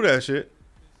 Don't you do that shit.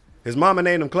 His mama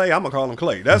named him Clay. I'm gonna call him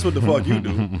Clay. That's what the fuck you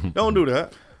do. Don't do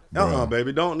that.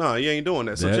 Baby. Don't. No, you ain't doing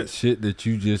that. So shit that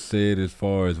you just said, as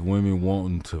far as women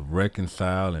wanting to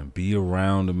reconcile and be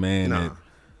around a man,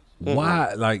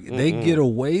 why? Like they get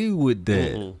away with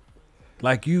that.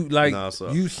 Like you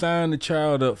sign the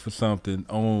child up for something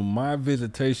on my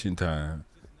visitation time,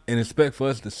 and expect for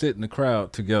us to sit in the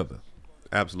crowd together.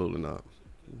 Absolutely not.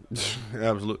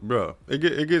 Absolutely, bro.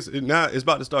 Now it's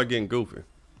about to start getting goofy.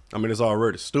 I mean, it's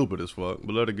already stupid as fuck,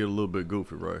 but let it get a little bit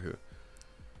goofy right here.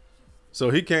 So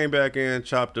he came back in,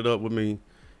 chopped it up with me,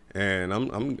 and I'm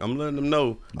letting them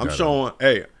know. I'm showing,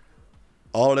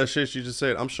 all that shit she just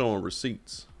said, I'm showing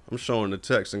receipts. I'm showing the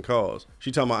texts and calls.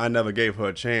 She talking about I never gave her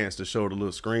a chance to show the little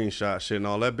screenshot shit and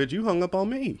all that. Bitch, you hung up on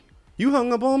me. You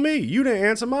didn't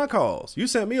answer my calls. You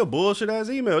sent me a bullshit ass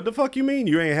email. What the fuck you mean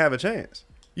you ain't have a chance?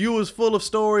 You was full of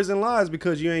stories and lies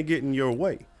because you ain't getting your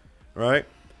way, right?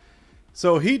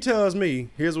 So he tells me,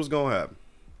 here's what's gonna happen.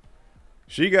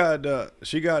 She got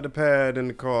the pad in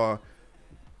the car.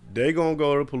 They gonna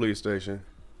go to the police station.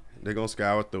 They gonna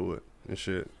scour through it and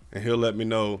shit. And he'll let me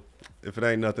know if it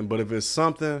ain't nothing. But if it's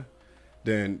something,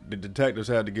 then the detectives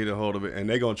had to get a hold of it, and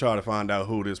they gonna try to find out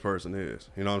who this person is.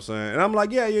 You know what I'm saying? And I'm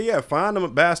like, yeah. Find them a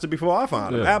bastard before I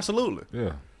find him. Absolutely.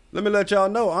 Yeah. Let me let y'all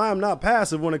know I am not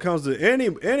passive when it comes to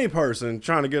any person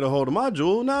trying to get a hold of my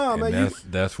jewel. Nah, and man.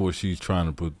 That's what she's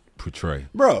trying to portray.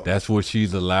 Bro. That's what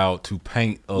she's allowed to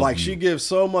paint of like you. She gives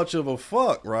so much of a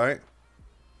fuck, right?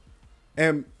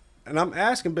 And I'm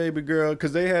asking baby girl,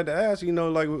 because they had to ask, you know,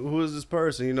 like, who is this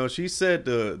person? You know, she said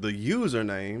the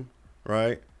username,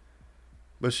 right?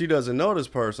 But she doesn't know this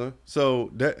person.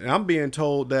 So I'm being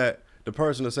told that the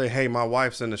person will say, hey, my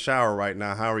wife's in the shower right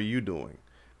now. How are you doing?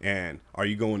 And are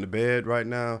you going to bed right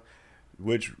now?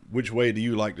 Which way do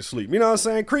you like to sleep? You know what I'm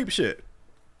saying? Creep shit.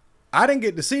 I didn't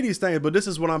get to see these things, but this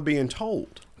is what I'm being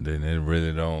told. Then they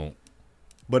really don't.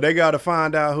 But they got to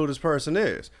find out who this person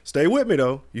is. Stay with me,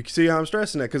 though. You can see how I'm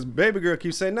stressing that. Because baby girl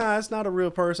keeps saying, nah, it's not a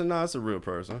real person. Nah, it's a real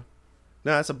person.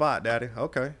 Nah, it's a bot, daddy.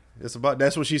 Okay. It's a bot.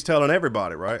 That's what she's telling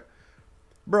everybody, right?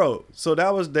 Bro, so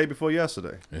that was the day before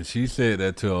yesterday. And she said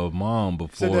that to her mom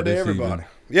before said that to this everybody.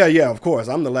 even. Yeah, of course.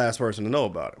 I'm the last person to know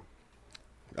about it.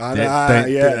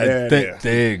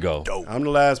 There you go. I'm the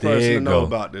last person to know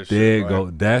about this shit. There you go.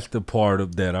 That's the part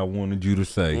of that I wanted you to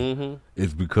say. Mm-hmm.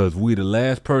 It's because we the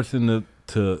last person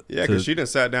to yeah, because she done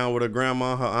sat down with her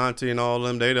grandma, her auntie, and all of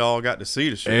them. They all got to see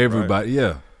the shit. Everybody, right?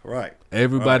 yeah. Right.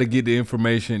 Everybody get the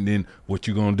information, then what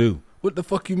you gonna do? What the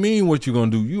fuck you mean what you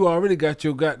gonna do? You already got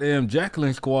your goddamn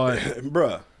Jacqueline squad.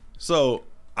 Bruh. So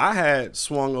I had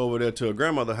swung over there to her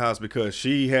grandmother's house because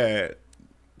she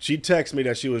texted me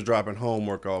that she was dropping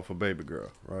homework off for baby girl,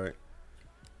 right?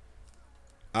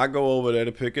 I go over there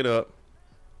to pick it up,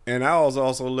 and I was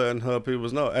also letting her people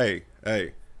know, hey,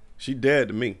 she dead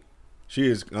to me.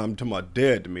 I'm talking about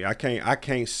dead to me. I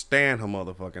can't stand her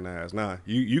motherfucking ass. Nah,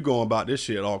 you going about this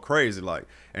shit all crazy like.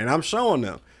 And I'm showing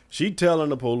them. She telling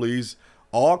the police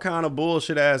all kind of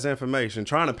bullshit ass information,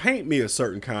 trying to paint me a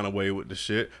certain kind of way with the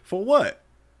shit. For what?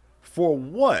 For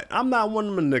what? I'm not one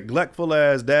of them neglectful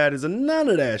ass daddies and none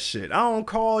of that shit. I don't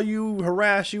call you,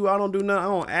 harass you. I don't do nothing. I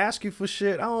don't ask you for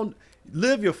shit. I don't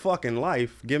live your fucking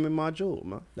life. Give me my jewel,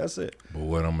 man. That's it. But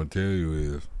what I'm gonna tell you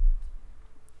is,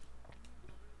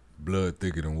 blood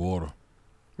thicker than water.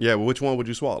 Yeah, but which one would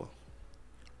you swallow?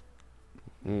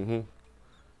 Mm-hmm.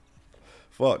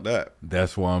 Fuck that.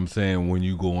 That's why I'm saying when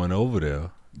you going over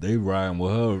there, they riding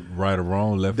with her right or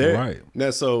wrong, left or right.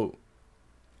 That's so,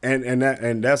 and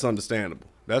that's understandable.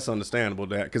 That's understandable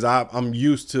that because I'm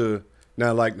used to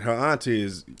now. Like her auntie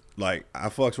is like I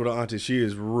fucks with her auntie. She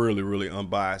is really really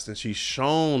unbiased, and she's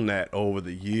shown that over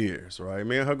the years, right?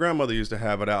 Me and her grandmother used to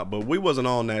have it out, but we wasn't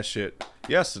on that shit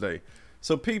yesterday.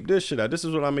 So peep this shit out. This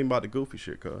is what I mean about the goofy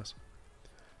shit, cuz.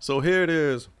 So here it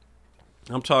is.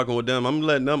 I'm talking with them. I'm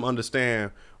letting them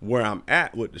understand where I'm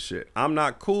at with the shit. I'm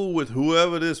not cool with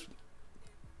whoever this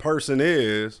person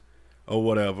is or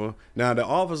whatever. Now, the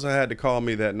officer had to call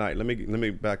me that night. Let me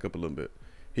back up a little bit.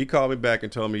 He called me back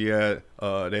and told me,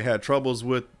 they had troubles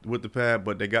with the pad,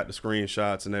 but they got the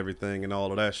screenshots and everything and all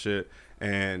of that shit.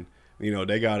 And, you know,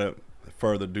 they got to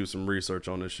further do some research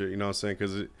on this shit. You know what I'm saying?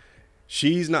 Because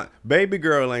She's not. Baby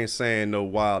girl ain't saying no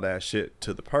wild ass shit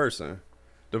to the person.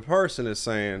 The person is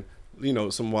saying, you know,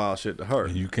 some wild shit to her.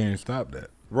 And you can't stop that.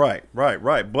 Right.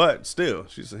 But still,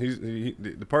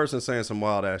 the person's saying some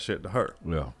wild ass shit to her.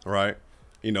 Yeah. Right.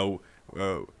 You know,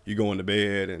 you go into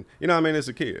bed and, you know what I mean? It's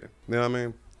a kid. You know what I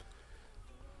mean?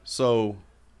 So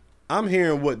I'm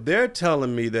hearing what they're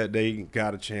telling me that they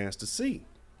got a chance to see.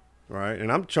 Right.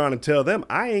 And I'm trying to tell them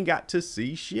I ain't got to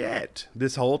see shit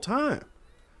this whole time.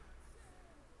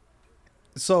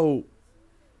 So.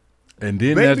 And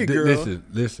then Baby girl.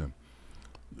 Listen.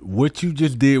 What you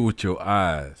just did with your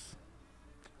eyes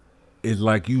is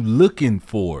like you looking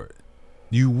for it.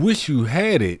 You wish you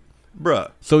had it.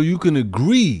 Bruh. So you can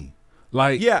agree.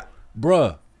 Like, Yeah.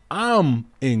 bruh, I'm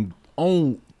in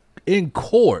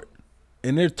court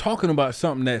and they're talking about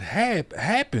something that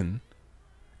happened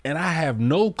and I have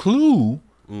no clue.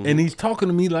 And he's talking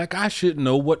to me like I should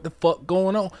know what the fuck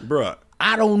going on. Bruh.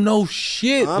 I don't know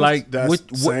shit.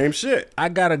 That's same shit. I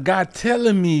got a guy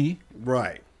telling me.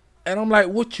 Right. And I'm like,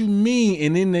 what you mean?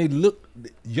 And then they look,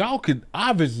 y'all could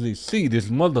obviously see this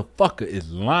motherfucker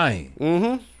is lying.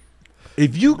 Mm-hmm.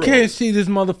 If you can't see this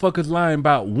motherfucker's lying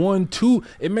about 1, 2,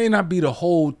 it may not be the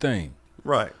whole thing.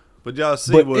 Right. But y'all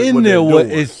see But what in they're there doing.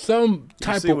 is some You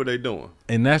type see of, what they doing.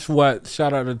 and that's what,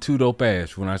 shout out to Two Dope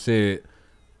Ash, when I said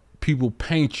people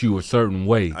paint you a certain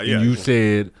way. Yeah. And you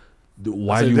said,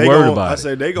 why I said you they worried gon- about I it?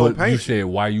 said they gonna But paint you you. said,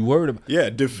 why you worried about it? Yeah,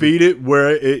 defeated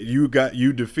where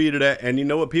you defeated at, and you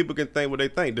know what, people can think what they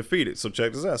think, defeated. So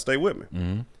check this out, stay with me.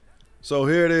 Mm-hmm. So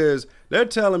here it is. They're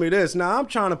telling me this. Now I'm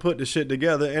trying to put the shit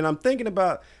together, and I'm thinking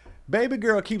about baby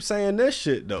girl keeps saying this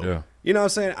shit though. Yeah. You know what I'm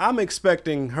saying? I'm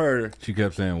expecting her. She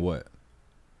kept saying what?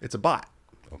 It's a bot.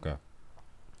 Okay.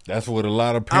 That's what a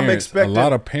lot of I'm parents. expecting- A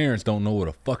lot of parents don't know what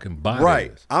a fucking bot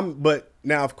Right. is. But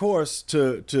now of course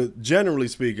to generally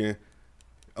speaking,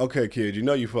 okay, kid, you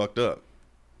know you fucked up,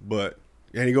 but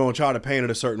and you're gonna try to paint it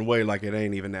a certain way like it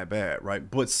ain't even that bad, right?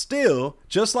 But still,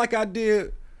 just like I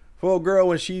did for a girl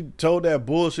when she told that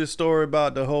bullshit story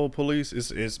about the whole police,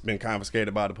 it's been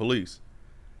confiscated by the police.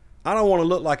 I don't want to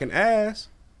look like an ass.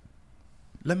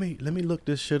 Let me look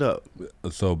this shit up.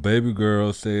 So baby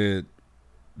girl said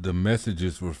the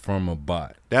messages were from a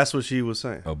bot. That's what she was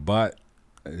saying. A bot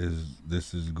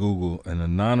this is Google, an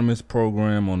anonymous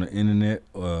program on the internet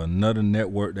or another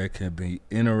network that can be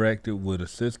interacted with a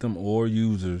system or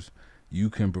users. You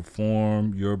can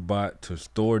perform your bot to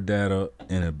store data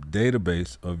in a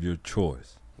database of your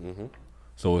choice. Mm-hmm.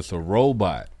 So it's a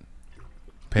robot.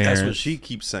 Parents, That's what she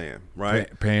keeps saying,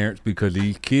 right? Parents, because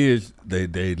these kids, they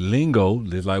lingo,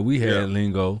 just like we had Yeah.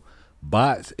 lingo.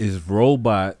 Bots is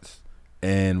robots,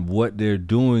 and what they're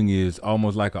doing is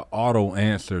almost like an auto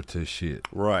answer to shit.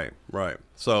 Right.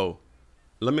 So,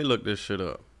 let me look this shit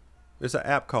up. It's an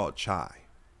app called Chai.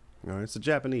 You know, it's a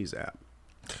Japanese app.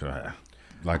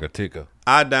 Like a ticker.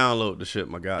 I download the shit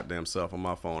my goddamn self on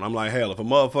my phone. I'm like, hell, if a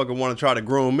motherfucker want to try to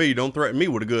groom me, don't threaten me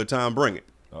with a good time. Bring it.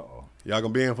 Uh-oh. Y'all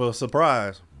gonna be in for a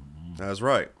surprise. That's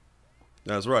right,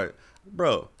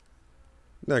 bro.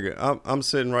 Nigga, I'm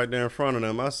sitting right there in front of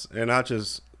them,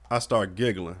 I start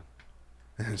giggling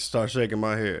and start shaking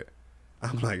my head.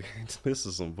 I'm like, this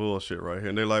is some bullshit right here.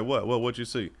 And they're like, what you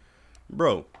see,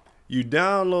 bro? You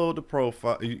download the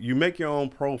profile, you make your own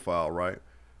profile, right?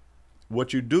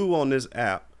 What you do on this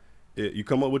app, you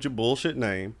come up with your bullshit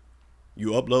name,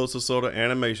 you upload some sort of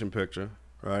animation picture,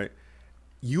 right?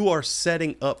 You are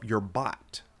setting up your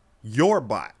bot.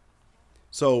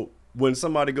 So when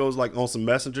somebody goes like on some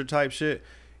messenger type shit,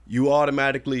 you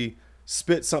automatically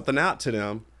spit something out to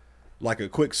them, like a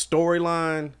quick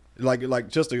storyline, like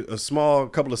just a small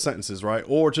couple of sentences, right?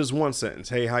 Or just one sentence.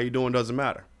 Hey, how you doing? Doesn't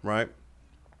matter, right?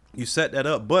 You set that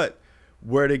up, but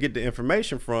where they get the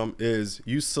information from is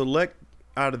you select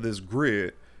out of this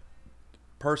grid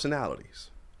personalities,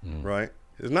 right?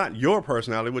 It's not your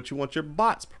personality, what you want your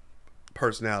bot's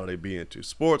personality to be into.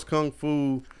 Sports, kung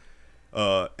fu,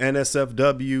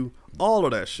 NSFW, all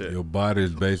of that shit. Your bot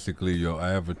is basically your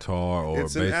avatar, or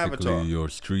It's an basically avatar. your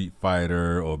Street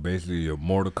Fighter, or basically your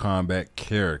Mortal Kombat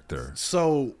character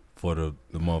So for the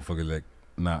motherfuckers that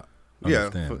not yeah,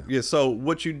 understand. So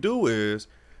what you do is,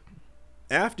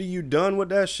 after you done with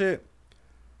that shit,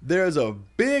 there's a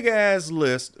big ass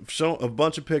list of a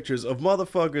bunch of pictures of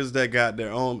motherfuckers that got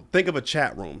their own. Think of a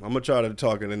chat room. I'm gonna try to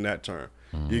talk it in that term.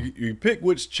 You pick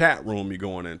which chat room you're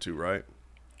going into, right?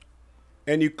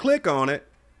 And you click on it.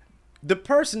 The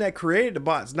person that created the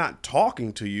bot's not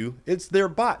talking to you. It's their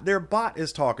bot. Their bot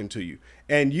is talking to you.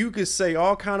 And you can say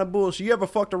all kind of bullshit. You ever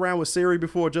fucked around with Siri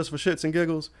before just for shits and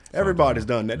giggles? Everybody's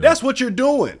done that. Yeah. That's what you're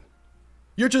doing.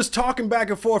 You're just talking back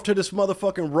and forth to this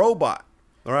motherfucking robot.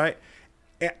 All right?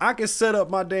 And I can set up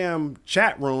my damn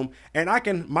chat room, and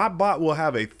my bot will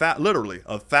have literally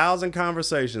 1,000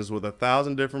 conversations with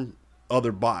 1,000 different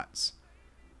other bots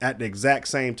at the exact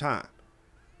same time.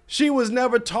 She was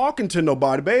never talking to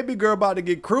nobody. Baby girl about to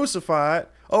get crucified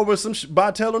over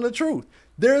by telling the truth.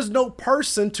 There's no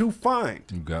person to find.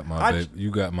 You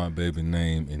got my baby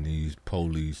name in these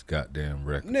police goddamn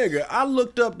records. Nigga, I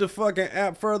looked up the fucking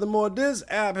app. Furthermore, this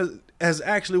app has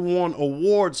actually won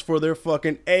awards for their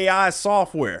fucking AI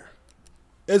software.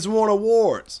 It's won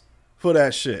awards for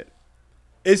that shit.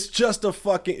 It's just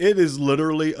it is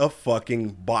literally a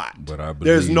fucking bot. But I believe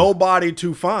there's nobody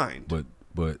to find.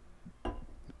 But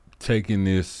taking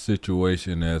this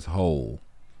situation as whole,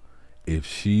 if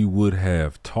she would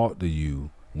have talked to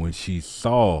you when she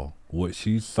saw what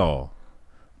she saw,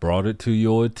 brought it to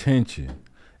your attention,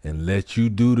 and let you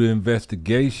do the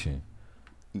investigation,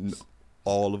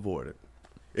 all avoided.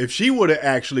 If she would have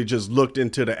actually just looked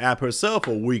into the app herself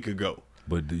a week ago.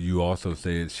 But you also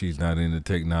said she's not into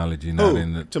technology,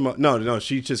 No,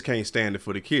 she just can't stand it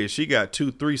for the kids. She got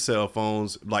 2-3 cell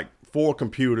phones, like 4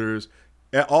 computers,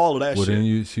 and all of that shit.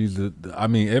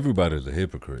 Then everybody's a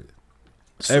hypocrite.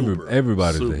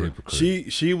 Everybody's a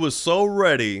hypocrite. She was so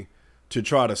ready to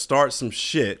try to start some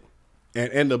shit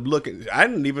and end up looking. I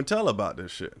didn't even tell her about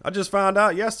this shit. I just found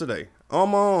out yesterday on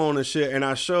my own and shit, and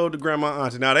I showed the grandma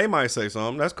auntie. Now they might say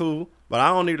something, that's cool, but I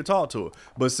don't need to talk to her.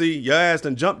 But see, your ass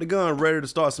done jumped the gun, ready to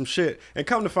start some shit, and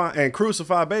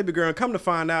crucify baby girl, and come to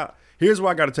find out, here's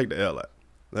where I got to take the L at.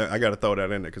 I got to throw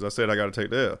that in there because I said I got to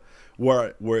take the L.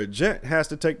 Where a gent has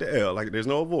to take the L, like there's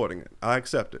no avoiding it. I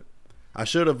accept it. I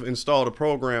should have installed a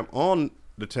program on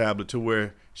the tablet to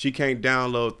where she can't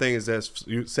download things that's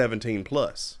 17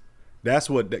 plus. That's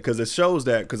because it shows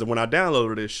that, because when I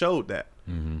downloaded it showed that,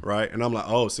 right? And I'm like,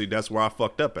 oh, see, that's where I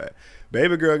fucked up at.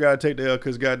 Baby girl got to take the L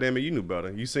because, goddamn it, you knew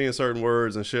better. You seeing certain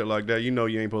words and shit like that, you know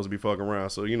you ain't supposed to be fucking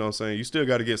around. So, you know what I'm saying? You still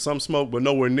got to get some smoke, but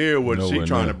nowhere near what she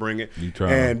trying to bring it.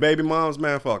 And baby moms,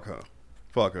 man, fuck her.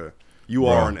 Fuck her. You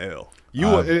are an L.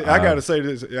 I got to say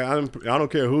this. I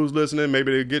don't care who's listening.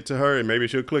 Maybe they'll get to her and maybe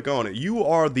she'll click on it. You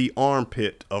are the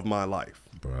armpit of my life.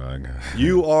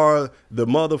 You are the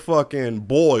motherfucking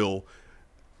boil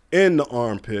in the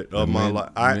armpit of my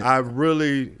life. I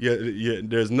really,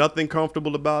 there's nothing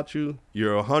comfortable about you.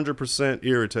 You're 100%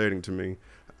 irritating to me.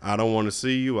 I don't want to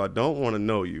see you. I don't want to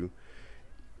know you.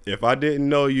 If I didn't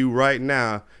know you right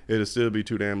now, it'll still be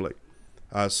too damn late.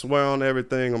 I swear on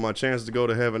everything, on my chances to go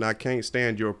to heaven, I can't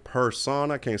stand your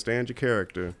persona. I can't stand your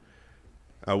character.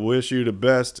 I wish you the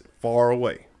best far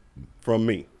away from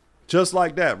me. Just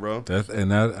like that, bro.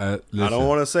 Listen, I don't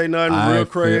want to say nothing real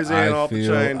crazy and off the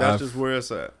chain. That's just where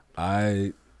it's at.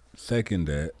 I second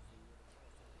that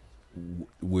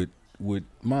with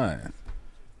mine.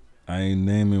 I ain't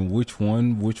naming which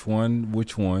one,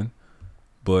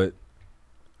 but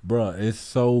bruh, it's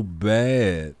so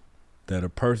bad that a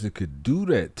person could do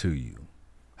that to you.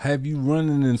 Have you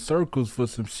running in circles for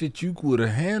some shit you could have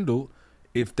handled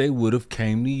if they would have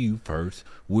came to you first,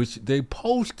 which they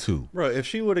supposed to. Bro, if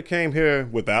she would have came here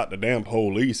without the damn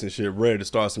police and shit, ready to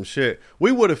start some shit,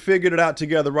 we would have figured it out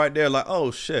together right there, like,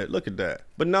 oh shit, look at that.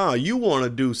 But nah, you want to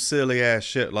do silly ass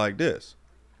shit like this.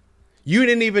 You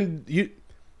didn't even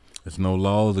There's no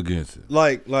laws against it.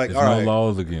 There's no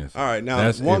laws against it. All right,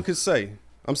 now one could say,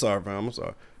 I'm sorry, fam, I'm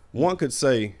sorry. One could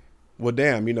say, well,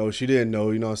 damn, she didn't know,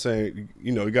 you know what I'm saying?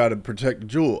 You got to protect the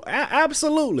jewel.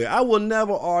 Absolutely. I will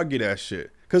never argue that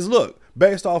shit. Because look,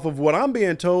 based off of what I'm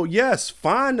being told, yes,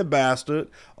 find the bastard,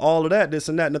 all of that, this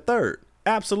and that and the third.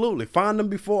 Absolutely. Find them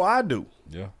before I do.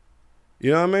 Yeah.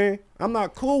 You know what I mean? I'm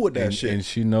not cool with that shit. And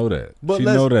she know that. But she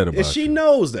know that about and she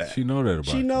knows that. She know that about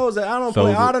She knows that. I don't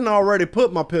play. I done already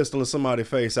put my pistol in somebody's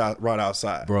face right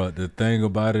outside. Bro, the thing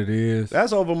about it is,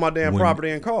 that's over my damn property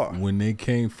and car. When they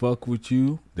can't fuck with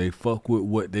you, they fuck with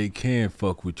what they can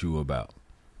fuck with you about.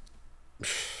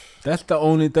 That's the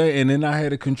only thing. And then I had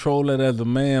to control it as a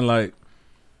man. Like,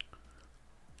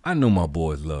 I know my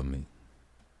boys love me.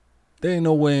 There ain't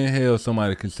no way in hell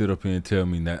somebody can sit up here and tell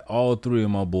me that all 3 of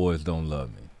my boys don't love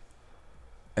me.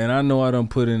 And I know I done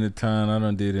put in the time, I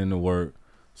done did in the work.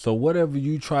 So whatever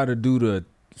you try to do to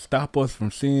stop us from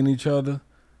seeing each other,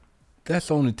 that's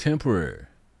only temporary.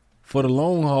 For the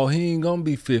long haul, he ain't gonna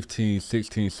be 15,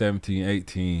 16, 17,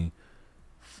 18.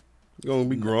 Gonna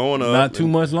be growing up. Not too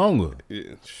much longer.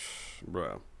 Yeah,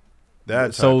 bro.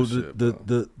 That's so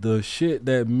the shit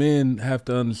that men have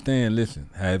to understand,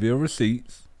 listen, have your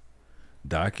receipts,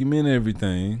 document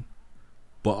everything,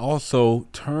 but also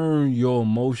turn your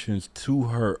emotions to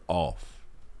her off.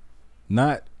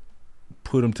 Not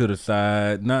put them to the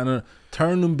side.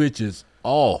 Turn them bitches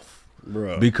off.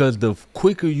 Bruh. Because the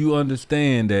quicker you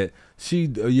understand that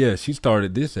She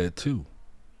started this at 2.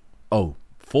 Oh,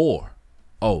 4.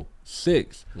 Oh,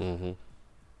 6. Mm-hmm.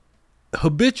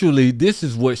 Habitually, this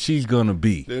is what she's gonna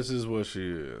be. This is what she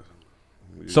is.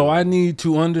 So I need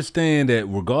to understand that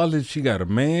regardless if she got a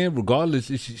man, regardless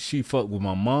if she fuck with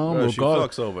my mom, Bro, she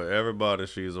regardless, fucks over everybody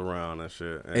she's around and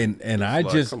shit. and it's I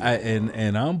like, just come I on, bro.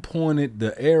 and I'm pointed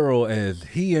the arrow as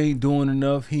he ain't doing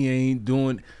enough. He ain't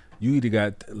doing. You either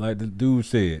got, like the dude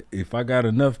said, if I got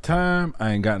enough time,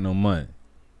 I ain't got no money.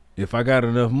 If I got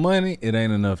enough money, it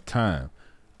ain't enough time.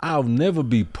 I'll never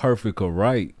be perfect or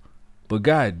right, but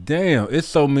goddamn, it's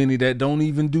so many that don't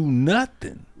even do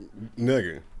nothing.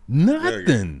 Nigga.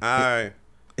 Nothing. I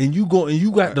And you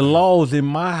got the laws in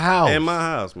my house. in my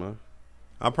house, man.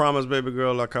 I promised baby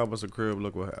girl I caught us a crib.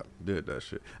 Look what happened. Did that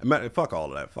shit. Fuck all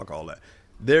of that. Fuck all that.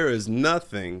 There is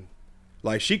nothing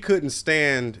like she couldn't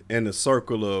stand in the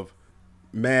circle of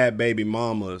mad baby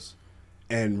mamas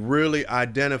and really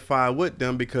identify with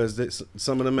them because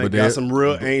some of them got some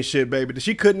real ain't shit baby.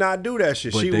 She could not do that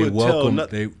shit. But She they would welcome tell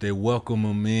nothing. they welcome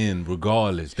them in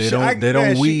regardless. They Man,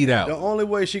 don't weed out. The only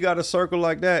way she got a circle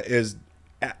like that is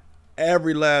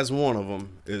every last one of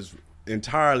them is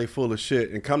entirely full of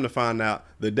shit. And come to find out,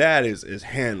 the dad is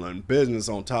handling business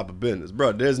on top of business,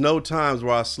 bro. There's no times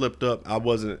where I slipped up. I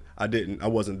wasn't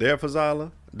there for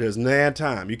Zyla. There's no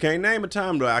time. You can't name a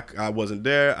time though. I wasn't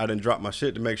there. I didn't drop my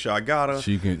shit to make sure I got her.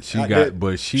 She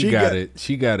got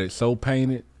it so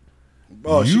painted.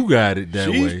 Oh, you got it that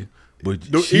way. But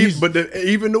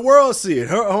even the world see it.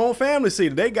 Her whole family see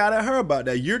it. They got at her about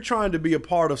that. You're trying to be a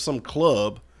part of some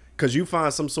club because you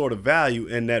find some sort of value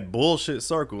in that bullshit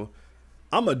circle.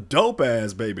 I'm a dope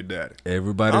ass baby daddy.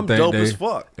 I'm dope as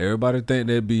fuck. Everybody think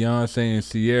they're Beyonce and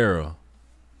Sierra,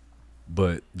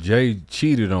 but Jay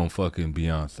cheated on fucking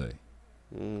Beyonce,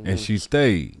 and she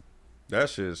stayed. That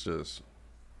shit's just.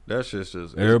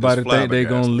 Everybody it's think they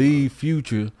gonna flabbergasting. leave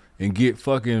Future and get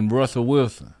fucking Russell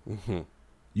Wilson.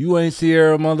 You ain't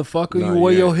Sierra, motherfucker. Nah, you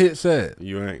where you your ain't. hits at?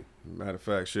 You ain't. Matter of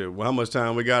fact, shit. Well, how much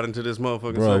time we got into this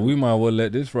motherfucking Bro, circle? we might well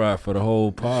let this ride for the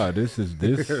whole pod.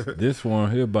 This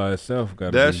one here by itself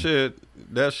got That shit.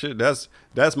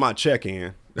 That's my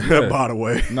check-in. By the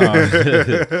way. Nah,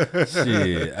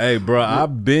 shit. Hey, bro,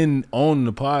 I've been on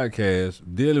the podcast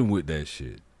dealing with that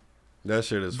shit. That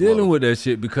shit is Dealing flow. with that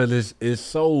shit because it's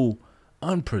so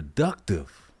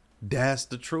unproductive. That's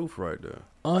the truth right there.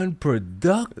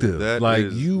 Unproductive. That like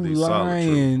is you the solid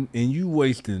lying and you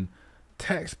wasting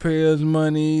taxpayers'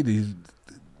 money.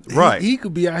 Right. He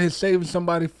could be out here saving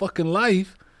somebody's fucking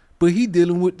life, but he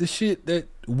dealing with the shit that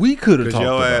we could have Because talked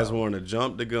your about. ass wanted to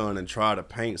jump the gun and try to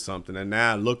paint something, and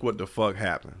now look what the fuck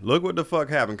happened. Look what the fuck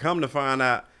happened. Come to find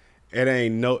out, it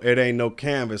ain't no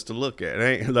canvas to look at. It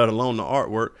ain't, let alone the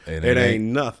artwork. It ain't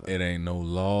nothing. It ain't no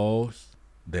laws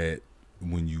that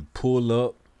when you pull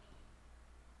up,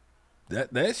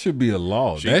 that should be a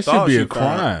law. That should be a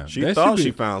crime. She thought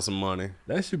she found some money.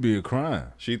 That should be a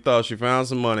crime. She thought she found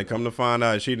some money. Come to find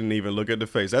out, she didn't even look at the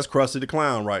face. That's Krusty the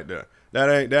Clown right there. That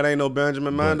ain't no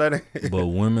Benjamin man. That ain't But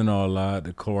women are allowed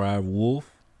to cry wolf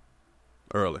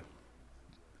early.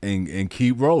 and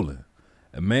keep rolling.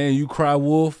 And man, you cry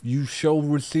wolf, you show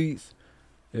receipts,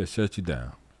 it'll shut you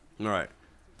down. All right.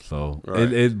 So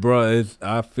Right.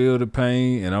 I feel the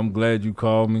pain, and I'm glad you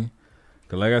called me.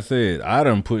 Cause like I said, I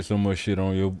done put so much shit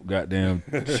on your goddamn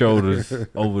shoulders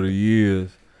over the years.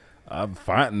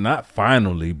 Not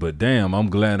finally, but damn, I'm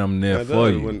glad I'm there for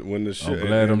you. When the shit, I'm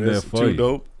glad I'm there it's for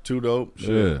you. Too dope.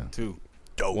 Yeah. Too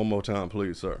dope. One more time,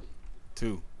 please, sir.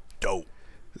 Too dope.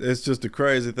 It's just the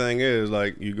crazy thing is,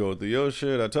 like, you go through your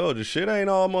shit. I told you, shit ain't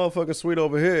all motherfucking sweet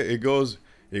over here. It goes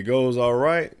all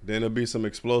right. Then there'll be some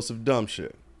explosive dumb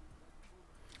shit.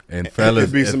 And fellas,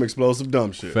 There'll be some explosive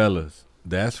dumb shit. fellas,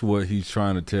 that's what he's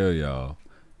trying to tell y'all.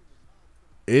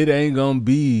 It ain't gonna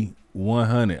be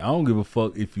 100. I don't give a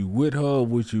fuck if you with her or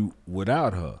with you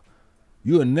without her.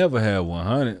 You'll never have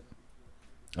 100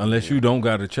 unless you don't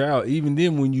got a child. Even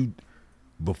then,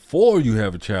 before you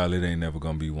have a child, it ain't never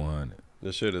gonna be 100.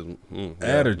 This shit is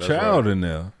Add a that's child right. in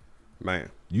there, Man.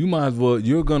 you might as well.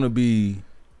 You're gonna be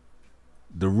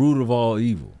the root of all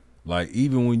evil. Like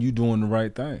even when you doing the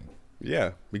right thing.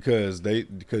 Yeah, because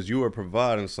you are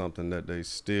providing something that they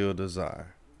still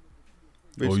desire.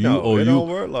 Bitch, it don't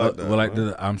work like that. Well, like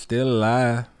man. I'm still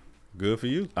alive. Good for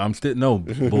you. I'm still no,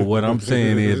 but what I'm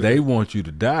saying is they want you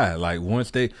to die. Like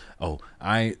once I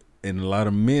ain't, and a lot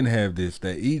of men have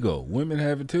that ego. Women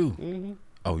have it too. Mm-hmm.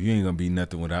 Oh, you ain't gonna be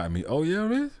nothing without me. Oh yeah,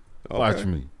 it is. Okay. Watch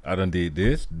me. I done did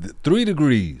this. 3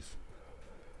 degrees.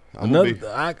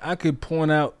 I could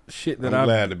point out shit that I'm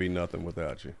glad to be nothing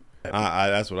without you.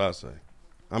 That's what I say.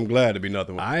 I'm glad to be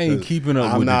nothing without you. I ain't keeping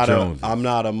up with the Joneses. I'm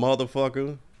not a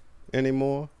motherfucker.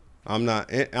 anymore. I'm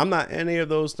not any of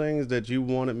those things that you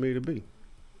wanted me to be.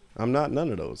 I'm not none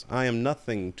of those. I am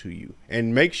nothing to you.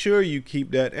 And make sure you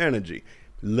keep that energy.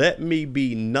 Let me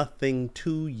be nothing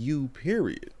to you,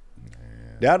 period.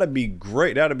 Man. That'd be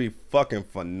great. That'd be fucking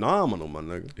phenomenal, my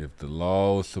nigga. If the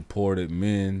law supported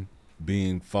men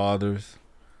being fathers,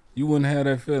 you wouldn't have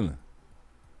that feeling.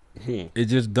 It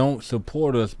just don't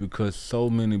support us because so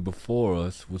many before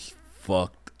us was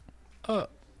fucked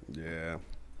up. Yeah.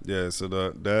 Yeah, so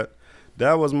that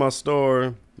was my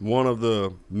story. One of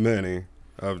the many.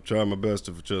 I've tried my best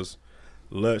to just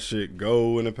let shit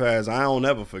go in the past. I don't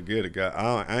ever forget it, guy.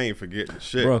 I ain't forgetting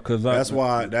shit. Bro, that's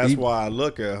why I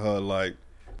look at her like,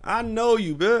 I know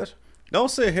you, bitch. Don't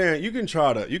sit here and you can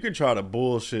try to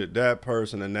bullshit that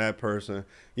person and that person.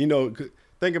 You know,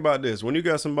 think about this. When you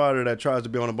got somebody that tries to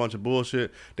be on a bunch of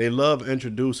bullshit, they love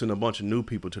introducing a bunch of new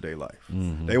people to their life.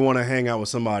 Mm-hmm. They want to hang out with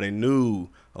somebody new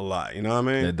a lot. You know what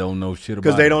I mean? That don't know shit about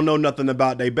because they don't know nothing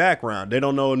about their background. They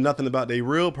don't know nothing about their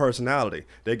real personality.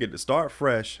 They get to start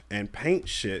fresh and paint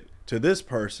shit to this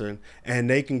person, and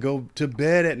they can go to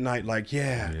bed at night like,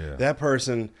 yeah. That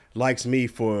person likes me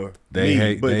for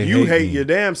me, but you hate your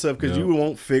damn self because you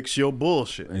won't fix your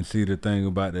bullshit. And see, the thing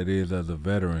about that is, as a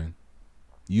veteran,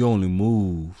 you only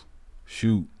move,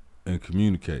 shoot, and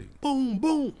communicate. Boom,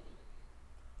 boom.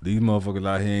 These motherfuckers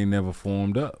out here ain't never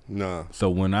formed up. Nah.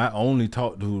 So when I only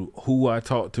talk to who I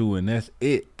talk to and that's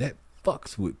it, that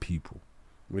fucks with people.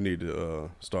 We need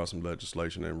to start some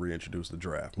legislation and reintroduce the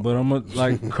draft. But I'm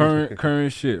like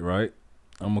current shit, right?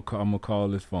 I'm gonna call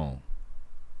this phone.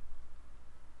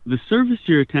 The service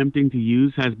you're attempting to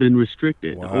use has been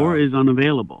restricted or is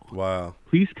unavailable. Wow.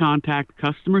 Please contact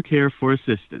customer care for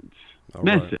assistance. All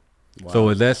Message. Right. Wow. So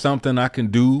is that something I can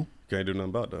do? Can't do nothing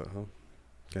about that, huh?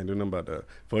 Can't do nothing about that.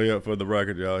 For the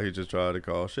record, y'all, he just tried to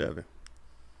call Chevy.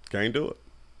 Can't do it.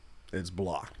 It's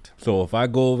blocked. So if I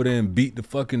go over there and beat the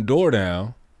fucking door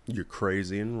down, you're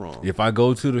crazy and wrong. If I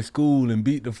go to the school and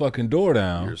beat the fucking door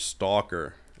down, you're a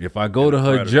stalker. If I go to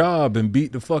her job and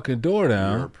beat the fucking door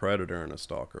down, you're a predator and a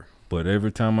stalker. But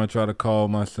every time I try to call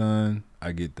my son,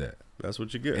 I get that. That's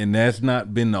what you get. And that's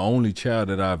not been the only child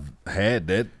that I've had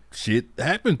that shit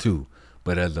happen to.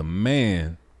 But as a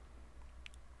man,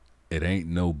 it ain't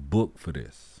no book for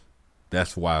this.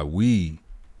 That's why we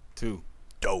too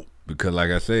dope. Because like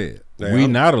I said, we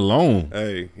not alone.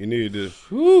 Hey, you need to.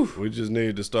 Whew. We just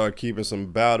need to start keeping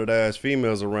some battered ass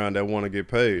females around that want to get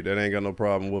paid. That ain't got no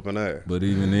problem whooping ass. But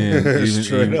even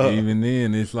then, even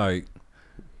then, it's like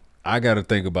I got to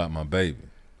think about my baby.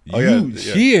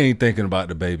 She ain't thinking about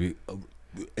the baby.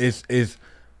 It's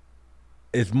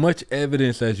as much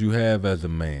evidence as you have as a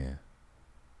man.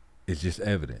 It's just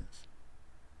evidence.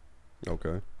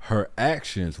 Okay. Her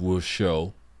actions will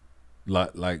show,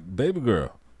 like baby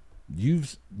girl,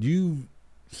 you've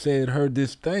said her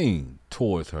disdain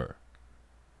towards her.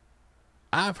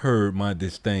 I've heard my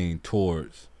disdain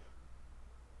towards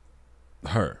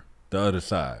her, the other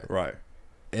side. Right.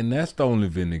 And that's the only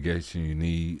vindication you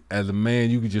need. As a man,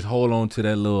 you can just hold on to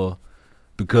that little,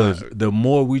 because the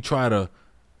more we try to,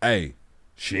 hey,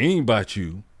 she ain't about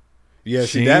you. Yeah,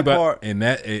 see that part, and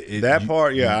that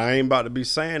I ain't about to be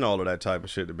saying all of that type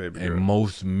of shit to baby girl. And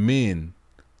most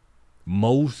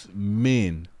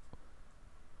men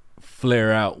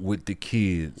flare out with the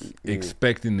kids,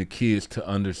 expecting the kids to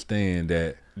understand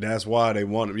that. That's why they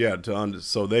want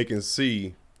so they can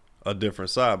see a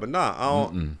different side. But nah, I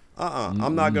don't.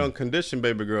 I'm not gonna condition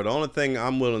baby girl. The only thing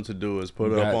I'm willing to do is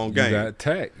put her up on game. You got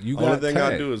tact. Only thing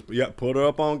I do is put her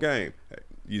up on game.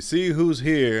 You see who's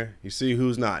here, you see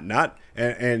who's not.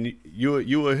 And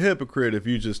you a hypocrite if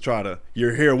you just try to.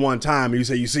 You're here one time and you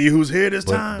say you see who's here this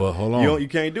time. But hold on, you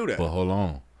can't do that. But hold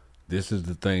on, this is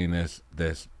the thing that's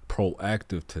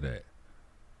proactive to that.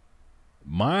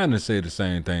 Mine to say the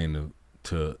same thing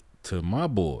to my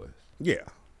boys. Yeah.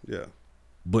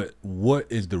 But what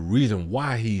is the reason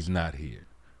why he's not here?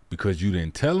 Because you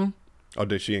didn't tell him? Oh,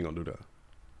 she ain't gonna do that.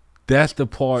 That's the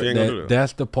part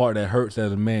that's the part that hurts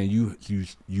as a man.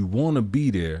 You want to be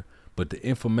there, but the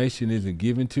information isn't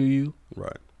given to you.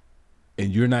 Right.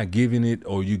 And you're not giving it,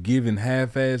 or you're giving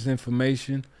half-ass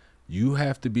information. You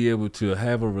have to be able to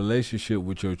have a relationship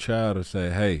with your child and say,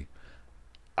 hey,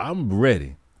 I'm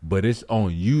ready, but it's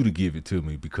on you to give it to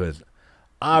me, because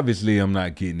obviously I'm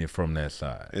not getting it from that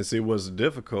side. And see what's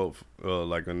difficult,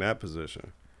 like in that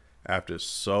position, after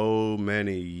so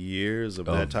many years of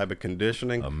that type of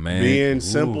conditioning, being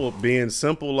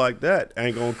simple like that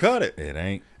ain't gonna cut it. It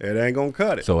ain't gonna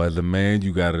cut it. So as a man,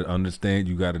 you gotta understand.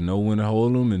 You gotta know when to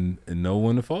hold them and know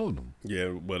when to fold them. Yeah,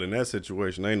 but in that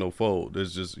situation, ain't no fold.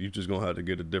 It's just you just gonna have to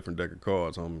get a different deck of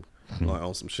cards, homie. like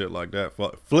on some shit like that.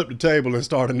 Flip the table and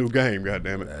start a new game. God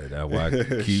damn it. That's why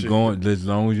I keep going. As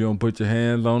long as you don't put your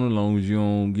hands on it, as long as you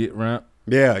don't get round.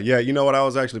 Yeah. You know what? I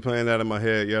was actually playing that in my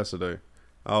head yesterday.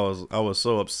 I was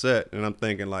so upset, and I'm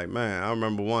thinking like, man, I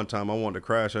remember one time I wanted to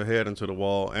crash her head into the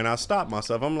wall, and I stopped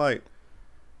myself. I'm like,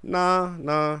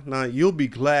 nah. You'll be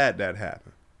glad that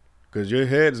happened, because your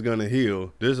head's gonna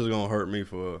heal. This is gonna hurt me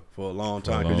for a long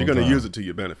time, because you're gonna use it to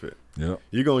your benefit. Yep.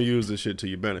 You're gonna use this shit to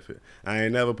your benefit. I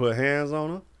ain't never put hands on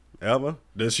her ever.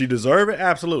 Does she deserve it?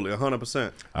 Absolutely,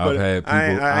 100%. I've had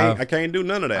people. I can't do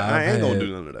none of that. I ain't gonna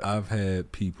do none of that. I've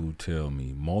had people tell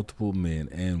me, multiple men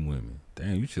and women,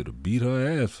 damn, you should have beat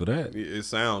her ass for that. It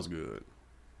sounds good.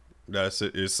 That's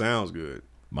it. It sounds good.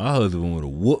 My husband would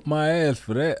have whooped my ass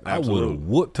for that. Absolutely. I would have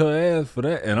whooped her ass for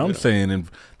that. And I'm saying,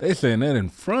 they saying that in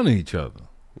front of each other.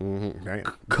 Mm-hmm. Damn.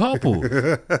 Couples.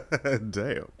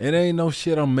 Damn. It ain't no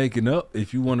shit I'm making up.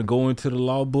 If you want to go into the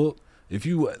law book, if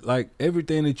you like,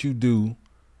 everything that you do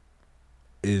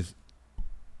is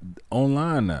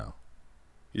online now.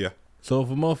 Yeah. So if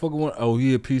a motherfucker want, oh,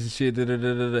 he a piece of shit,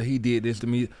 he did this to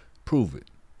me, prove it.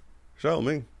 Show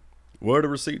me. Where are the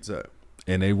receipts at?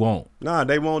 And they won't. Nah,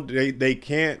 they won't. They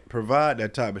can't provide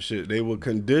that type of shit. They will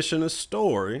condition a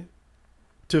story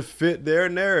to fit their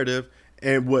narrative.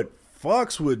 And what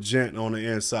fucks with gent on the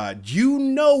inside, you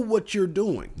know what you're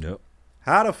doing. Yep.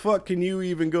 How the fuck can you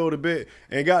even go to bed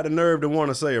and got the nerve to want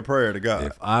to say a prayer to God?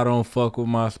 If I don't fuck with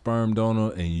my sperm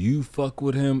donor and you fuck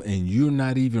with him and you're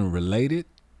not even related.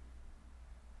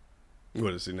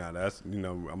 Well, see, now that's,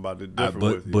 I'm about to differ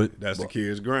with you. That's the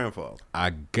kid's grandfather. I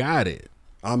got it.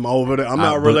 I'm over there. I'm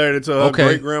not related to her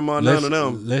great grandma, none of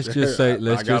them. Let's just say,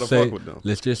 let's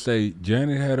just say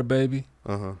Janet had a baby,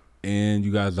 and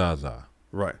you got Zaza.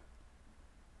 Right.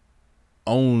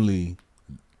 Only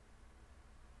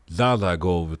Zaza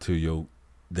go over to your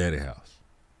daddy house,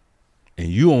 and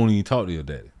you only even talk to your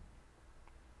daddy.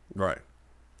 Right.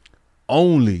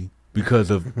 Only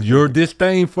because of your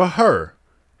disdain for her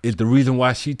is the reason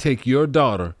why she take your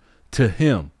daughter to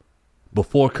him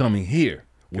before coming here.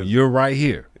 When you're right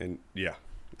here. And yeah,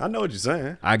 I know what you're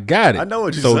saying. I got it. I know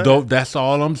what you're saying. So that's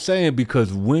all I'm saying,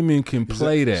 because women can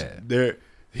play that.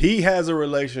 He has a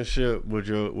relationship with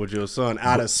your son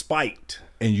out of spite.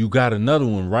 And you got another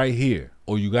one right here.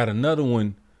 Or you got another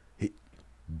one.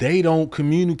 They don't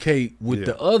communicate with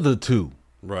the other two.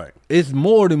 Right. It's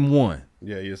more than one.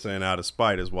 Yeah, you're saying out of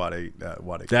spite is why they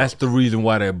That's the reason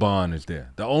why that bond is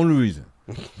there. The only reason.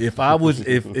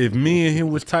 If me and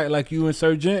him was tight like you and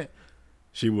Sir Gent,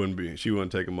 she wouldn't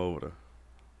take him over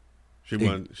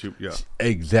there.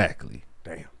 Exactly.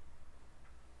 Damn.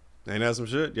 Ain't that some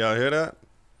shit? Y'all hear that?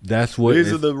 That's what.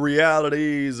 These are the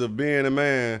realities of being a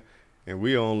man, and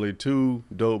we only two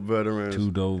dope veterans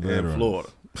in Florida.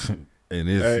 And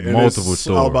it's multiple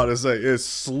stories. I was about to say, it's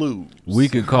slews. We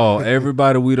could call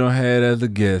everybody we done had as a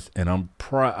guest, and I'm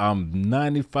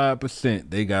 95%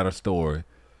 they got a story.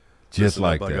 Just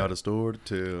like that. I got a story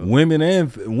to tell. Women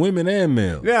and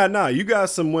males. Yeah, nah, you got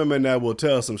some women that will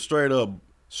tell some straight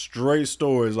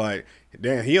stories like,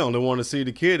 damn, he only want to see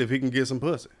the kid if he can get some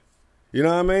pussy. You know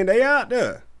what I mean? They out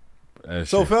there.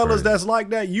 So fellas, that's like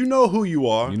that. You know who you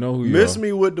are. You know who you Miss are.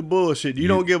 me with the bullshit. You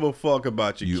don't give a fuck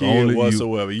about your kid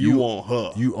whatsoever. You want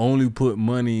her. You only put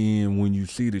money in when you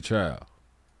see the child.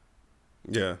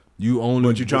 Yeah.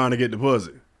 But you trying to get the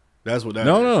pussy. That's what that is.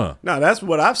 No. No, that's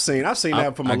what I've seen. I've seen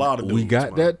that from a lot of dudes. We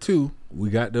got that too. We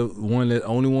got the one that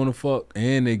only want to fuck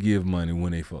and they give money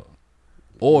when they fuck.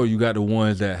 Or you got the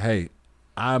ones that, hey,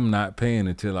 I'm not paying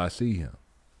until I see him.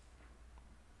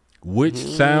 Which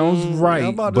sounds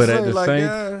right, but at the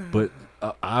same, but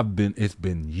it's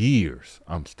been years.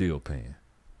 I'm still paying.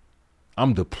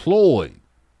 I'm deployed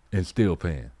and still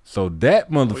paying. So that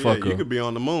motherfucker, you could be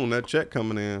on the moon. That check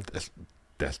coming in.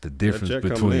 That's the difference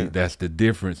between. That's the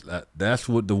difference. That's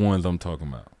what the ones I'm talking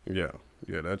about. Yeah,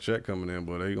 that check coming in,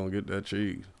 boy. They gonna get that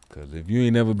cheese. Because if you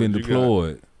ain't never been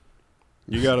deployed.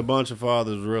 You got a bunch of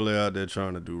fathers really out there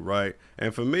trying to do right.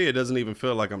 And for me, it doesn't even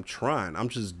feel like I'm trying. I'm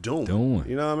just doing.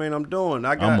 You know what I mean? I'm doing.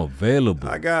 I'm available.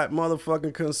 I got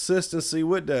motherfucking consistency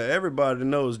with that. Everybody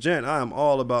knows Gent. I am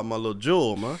all about my little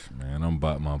jewel, man. Man, I'm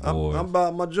about my boy. I'm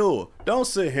about my jewel. Don't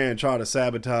sit here and try to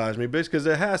sabotage me, bitch, because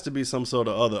there has to be some sort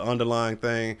of other underlying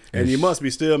thing. And you must be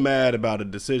still mad about a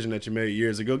decision that you made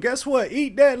years ago. Guess what?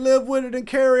 Eat that, live with it, and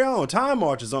carry on. Time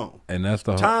marches on. And that's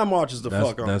time marches the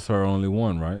fuck on. That's her only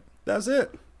one, right? That's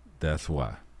it. That's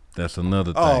why. That's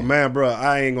another thing. Oh man, bro,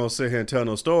 I ain't gonna sit here and tell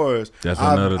no stories. That's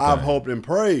another thing. I've hoped and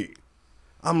prayed.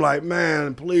 I'm like,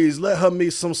 man, please let her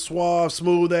meet some suave,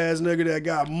 smooth ass nigga that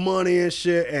got money and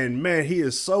shit. And man, he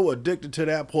is so addicted to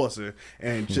that pussy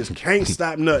and just can't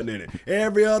stop nothing in it.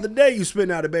 Every other day you spit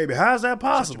out a baby. How's that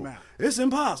possible? It's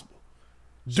impossible.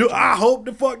 I hope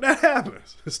the fuck that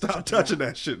happens. Stop touching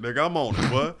that shit, nigga. I'm on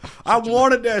it, boy. I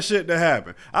wanted that shit to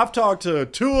happen. I've talked to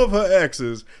 2 of her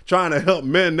exes trying to help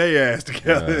mend their ass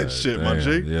together and shit, my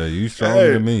G. Yeah, you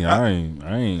stronger than me. I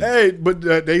ain't. Hey, but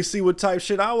they see what type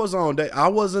shit I was on. I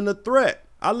wasn't a threat.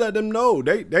 I let them know.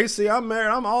 They see I'm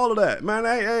married. I'm all of that. Man,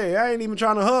 I ain't even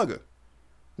trying to hug her.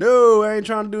 No, I ain't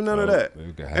trying to do none of that.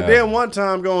 And then one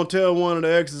time gonna tell one of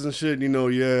the exes and shit,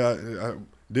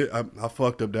 I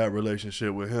fucked up that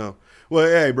relationship with him. Well,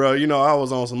 hey, bro, I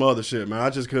was on some other shit, man. I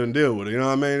just couldn't deal with it. You know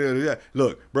what I mean? Yeah.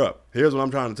 Look, bro, here's what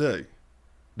I'm trying to tell you.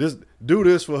 Do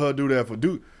this for her, do that for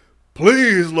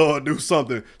please, Lord, do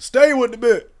something. Stay with the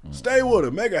bit. Stay with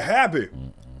her. Make her happy.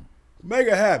 Make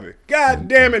her happy. God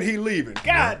damn it, he leaving.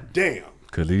 God damn.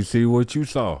 Because he see what you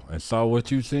saw and saw what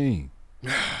you seen.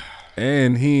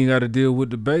 And he ain't got to deal with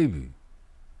the baby.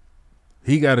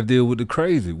 He got to deal with the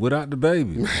crazy without the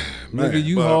baby. Nigga,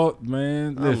 you hard,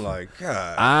 man. Listen, I'm like,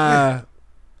 God.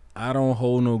 I don't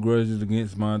hold no grudges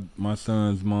against my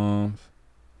son's moms.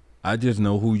 I just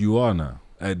know who you are now.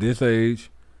 At this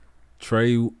age,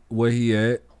 Trey where he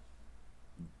at,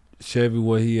 Chevy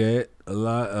where he at,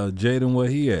 Jaden where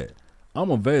he at. I'm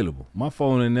available. My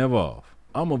phone ain't never off.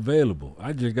 I'm available.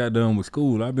 I just got done with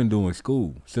school. I've been doing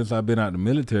school since I've been out the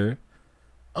military.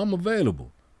 I'm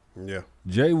available. Yeah.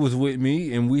 Jay was with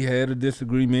me and we had a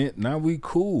disagreement. Now we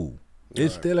cool. It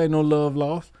still ain't no love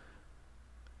lost.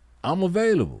 I'm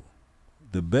available.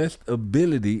 The best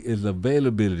ability is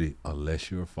availability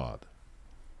unless you're a father.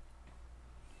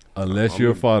 Unless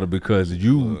you're a father, because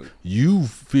you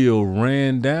feel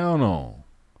ran down on.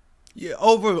 Yeah,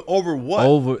 over what?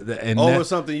 Over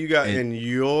something you got in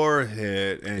your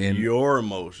head and your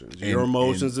emotions. Your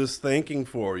emotions is thinking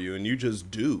for you, and you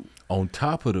just do. On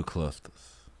top of the clusters.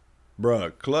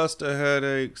 Bruh, cluster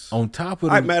headaches. On top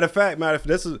of the... Matter of fact,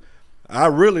 I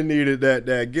really needed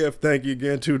that gift. Thank you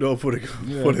again, too, though, for the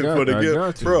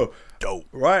gift. Bro, dope.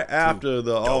 Right after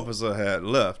the officer had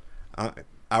left,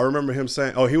 I remember him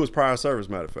saying, he was prior service,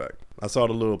 matter of fact. I saw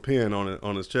the little pin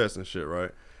on his chest and shit,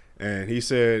 right? And he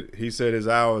said his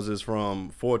hours is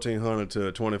from 1,400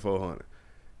 to 2,400.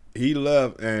 He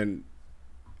left, and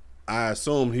I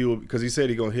assumed he would, because he said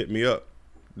he gonna hit me up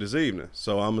this evening.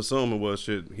 So I'm assuming,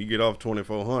 he get off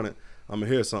 2,400. I'm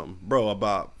gonna hear something, bro.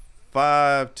 About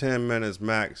 5-10 minutes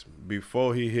max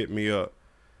before he hit me up,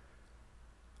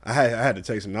 I had to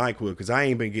take some NyQuil because I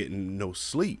ain't been getting no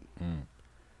sleep.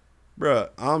 Bruh,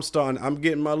 I'm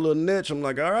getting my little niche. I'm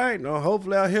like, all right, no,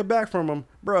 hopefully I'll hear back from him.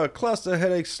 Bruh, cluster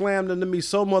headache slammed into me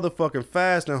so motherfucking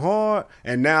fast and hard,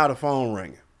 and now the phone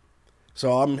ringing.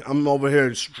 So I'm over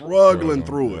here struggling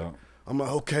through it. I'm like,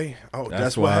 okay,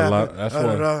 that's what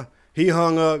happened. He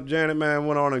hung up. Janet, man,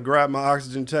 went on and grabbed my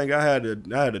oxygen tank. I had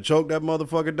to choke that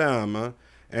motherfucker down, man.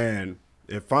 And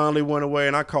it finally went away,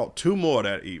 and I caught 2 more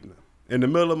that evening in the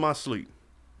middle of my sleep.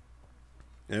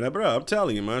 And bro, I'm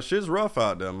telling you, man, shit's rough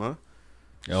out there, man.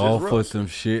 All for some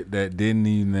shit that didn't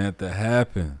even have to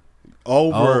happen.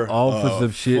 Over all for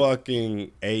some shit.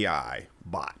 Fucking AI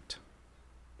bot.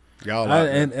 Y'all I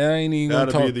ain't even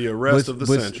gonna talk. That'll be the arrest of the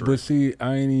century. But see,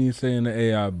 I ain't even saying the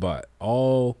AI bot.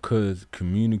 All because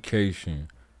communication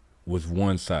was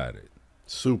one-sided.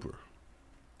 Super.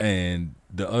 And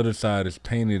the other side is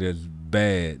painted as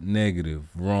bad, negative,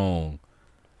 wrong,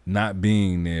 not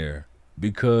being there.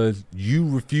 Because you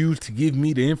refuse to give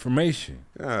me the information.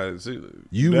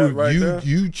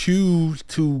 You choose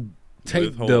to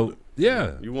take withhold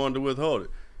it. You wanted to withhold it.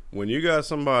 When you got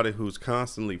somebody who's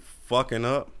constantly fucking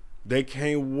up, they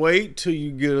can't wait till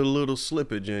you get a little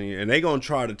slippage in you, and they gonna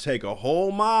try to take a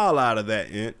whole mile out of that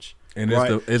inch, and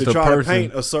it's to try to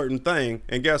paint a certain thing.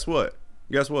 And guess what?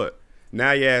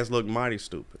 Now your ass look mighty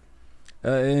stupid.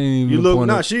 She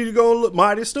gonna look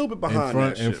mighty stupid behind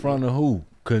that shit. In front of who?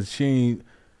 Because she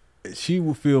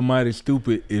would feel mighty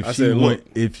stupid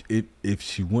if if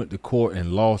she went to court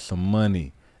and lost some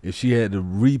money. If she had to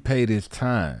repay this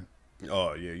time.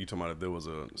 Oh yeah, you talking about if there was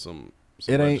some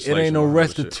it ain't no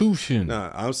restitution.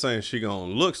 Nah, I'm saying she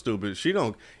gonna look stupid. She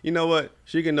don't. You know what?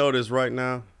 She can know this right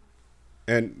now,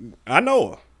 and I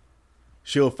know her.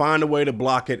 She'll find a way to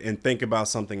block it and think about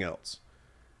something else,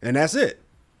 and that's it.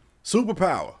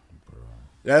 Superpower.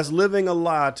 That's living a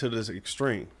lie to this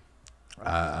extreme.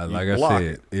 Like I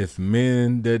said, it's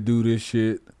men that do this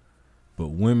shit, but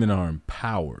women are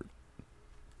empowered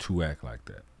to act like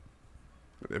that.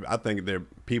 I think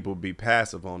people be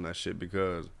passive on that shit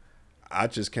because I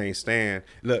just can't stand.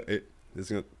 Look,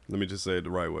 Let me just say it the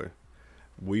right way.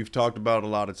 We've talked about it a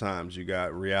lot of times. You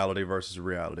got reality versus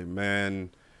reality.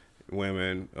 Men,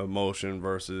 women, emotion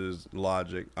versus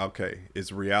logic. Okay,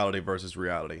 it's reality versus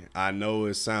reality. I know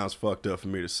it sounds fucked up for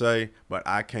me to say, but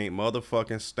I can't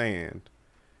motherfucking stand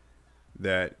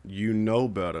that you know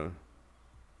better,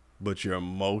 but your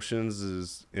emotions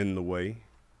is in the way.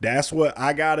 That's what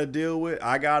I gotta deal with.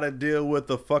 I gotta deal with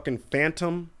the fucking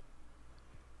phantom.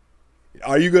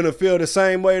 Are you gonna feel the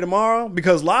same way tomorrow?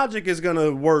 Because logic is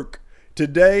gonna work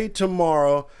today,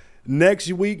 tomorrow,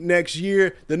 next week, next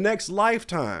year, the next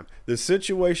lifetime. The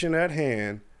situation at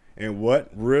hand and what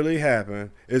really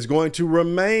happened is going to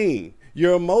remain.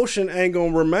 Your emotion ain't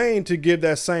gonna remain to give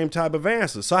that same type of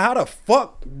answer. So how the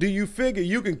fuck do you figure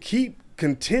you can keep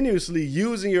continuously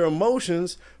using your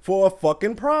emotions for a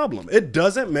fucking problem? It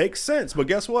doesn't make sense. But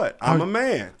guess what? I'm a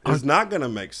man. It's not gonna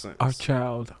make sense. Our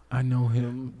child, I know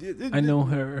him. I know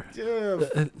her.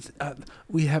 Yeah.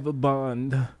 We have a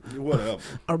bond. Whatever.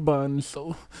 Our bond.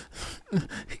 So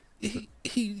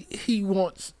he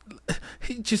wants.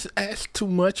 He just asked too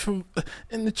much from,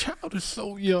 and the child is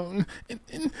so young.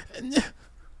 And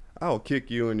I'll kick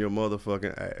you in your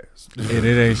motherfucking ass. and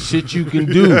it ain't shit you can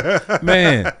do,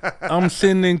 man. I'm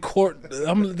sitting in court.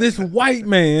 I'm this white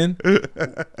man,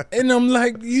 and I'm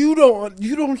like, you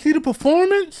don't see the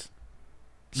performance.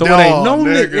 So it ain't no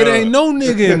nigga. It ain't no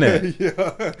nigga in there.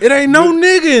 Yeah. It ain't no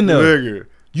nigga in there. Nigga.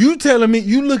 You telling me,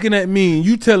 you looking at me, and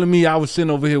you telling me I was sitting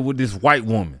over here with this white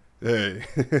woman. Hey.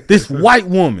 This white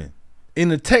woman in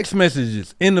the text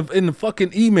messages, in the fucking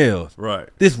emails. Right.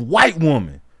 This white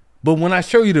woman. But when I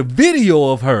show you the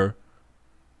video of her,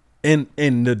 and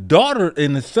the daughter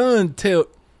and the son tell,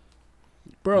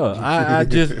 bruh,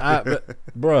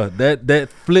 bruh, that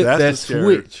flip, that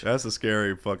switch. That's a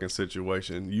scary fucking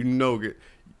situation. You know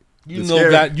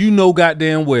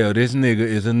goddamn well this nigga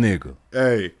is a nigga.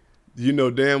 Hey, you know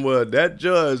damn well that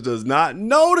judge does not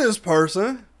know this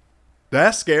person.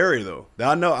 That's scary though.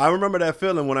 I remember that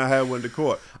feeling when I went to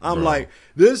court. I'm like,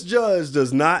 this judge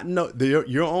does not know.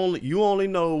 You only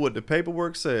know what the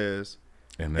paperwork says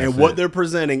and what they're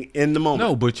presenting in the moment.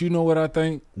 No, but you know what I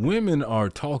think? Women are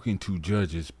talking to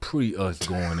judges pre us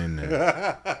going in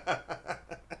there.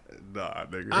 Nah,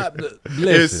 nigga. Listen,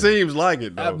 it seems like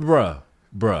it though.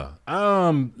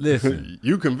 Bruh. Listen.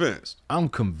 You convinced? I'm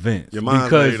convinced. Your mind's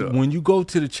because made up. when you go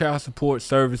to the child support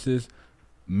services,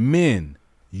 men,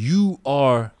 you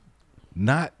are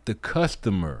not the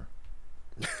customer.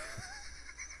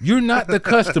 You're not the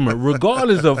customer,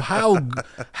 regardless of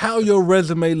how your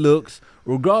resume looks,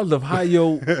 regardless of how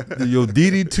your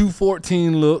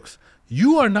DD-214 looks.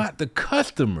 You are not the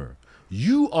customer.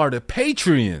 You are the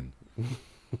patron.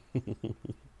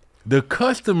 The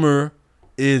customer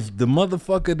is the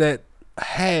motherfucker that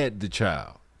had the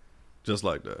child. Just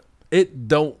like that. It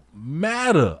don't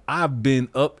matter. I've been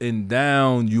up and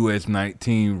down US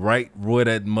 19 right where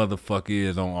that motherfucker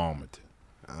is on Armature.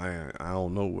 I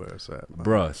don't know where it's at, man.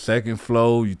 Bruh, second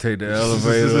floor, you take the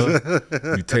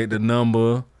elevator, you take the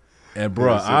number, and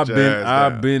bruh,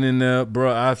 I've been in there,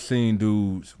 bruh, I've seen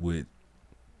dudes with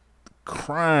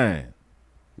crying.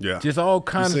 Yeah. Just all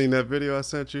kinds of. You seen that video I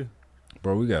sent you?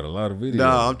 Bro, we got a lot of videos.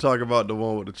 Nah, I'm talking about the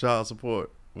one with the child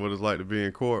support. What it's like to be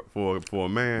in court for a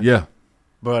man. Yeah.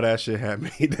 Bro, that shit had me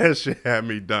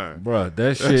done. Bro,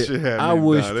 that shit had me I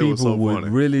wish done. People would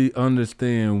really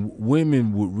understand,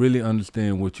 women would really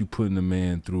understand what you putting a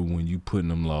man through when you putting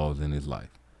them laws in his life.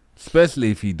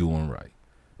 Especially if he doing right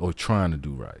or trying to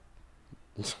do right.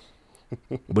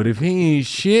 But if he ain't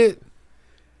shit.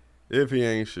 If he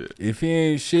ain't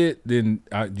shit, then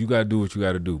you got to do what you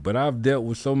got to do. But I've dealt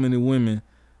with so many women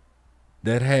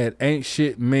that had ain't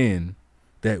shit men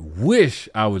that wish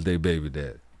I was their baby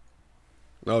dad.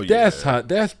 Oh yeah,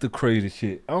 that's the crazy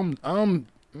shit. I'm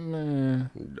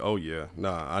man. Oh yeah,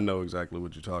 nah, I know exactly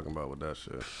what you're talking about with that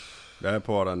shit. That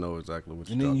part I know exactly what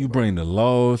you're talking about. And then you bring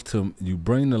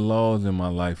the laws in my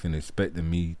life and expecting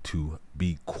me to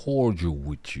be cordial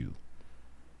with you.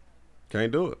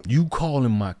 Can't do it. You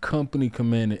calling my company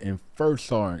commander and first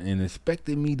sergeant and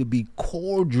expecting me to be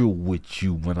cordial with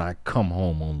you when I come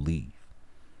home on leave.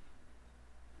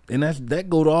 And that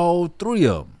go to all three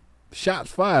of them.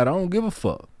 Shots fired. I don't give a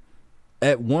fuck.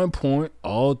 At one point,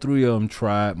 all three of them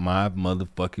tried my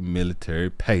motherfucking military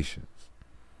patience.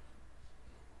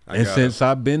 And since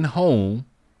I've been home,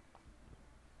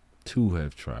 two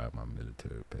have tried my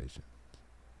military patience.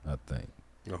 I think.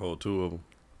 The whole two of them.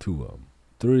 Two of them.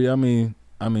 Three. I mean,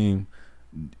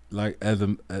 like I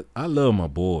love my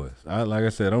boys. Like I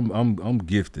said, I'm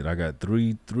gifted. I got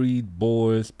three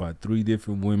boys by three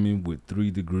different women with 3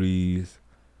 degrees.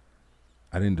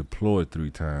 I didn't deploy 3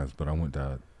 times, but I went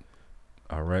to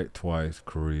Iraq twice,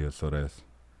 Korea. So that's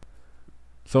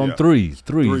I'm Yeah. threes.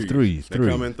 They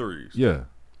come in threes. Yeah.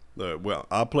 Well,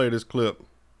 I'll play this clip,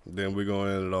 then we're going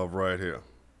to end it off right here.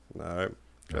 All right?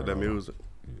 Got that music?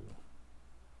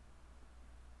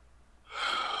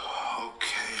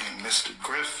 Okay, Mr.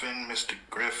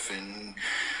 Griffin.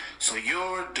 So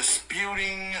you're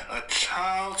disputing a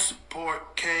child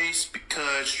support case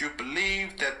because you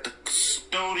believe that the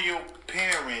custodial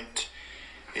parent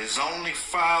is only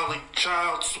filing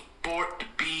child support to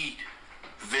be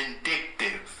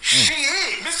vindictive. She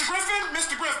is! Mr.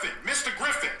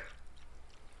 Griffin!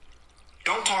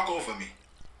 Don't talk over me.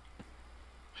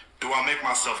 Do I make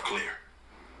myself clear?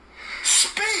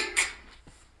 Speak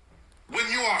when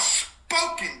you are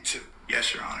spoken to.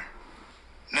 Yes, Your Honor.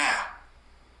 Now,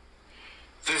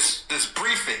 this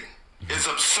briefing is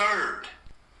absurd.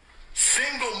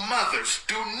 Single mothers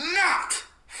do not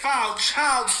file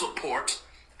child support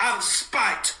out of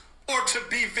spite or to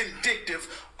be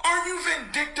vindictive. Are you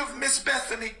vindictive, Miss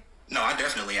Bethany? No, I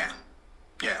definitely am.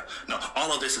 Yeah, no,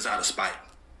 all of this is out of spite,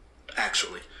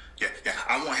 actually. Yeah,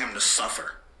 I want him to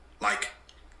suffer, like,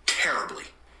 terribly.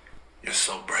 You're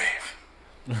so brave.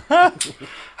 How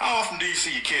often do you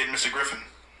see your kid, Mr. Griffin?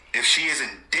 If she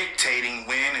isn't dictating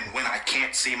when and when I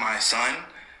can't see my son,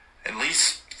 at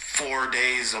least 4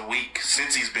 days a week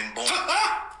since he's been born.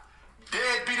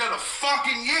 Deadbeat of the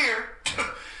fucking year.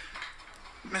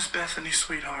 Miss Bethany,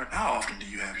 sweetheart, how often do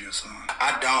you have your son?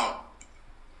 I don't.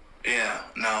 Yeah,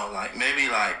 no,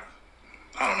 maybe I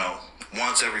don't know,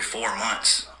 once every 4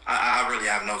 months. I really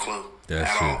have no clue. That's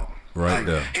at it. all. Right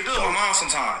there. He does my mom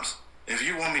sometimes. If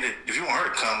you want her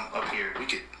to come up here, we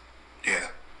could,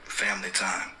 family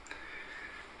time.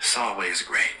 It's always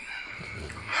great.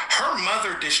 Her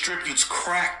mother distributes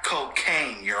crack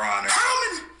cocaine, Your Honor. How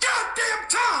many goddamn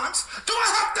times do I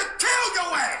have to tell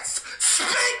your ass?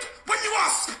 Speak when you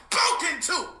are spoken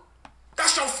to.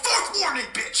 That's your fourth warning,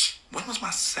 bitch. When was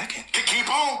my second? Keep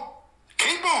on.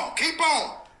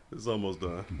 It's almost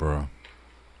done. Bro.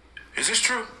 Is this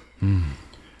true?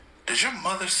 Does your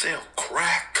mother sell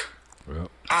crack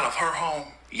out of her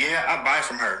home? Yeah, I buy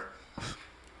from her.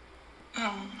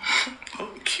 Oh,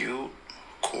 cute.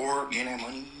 Core, getting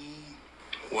money.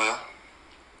 Well,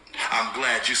 I'm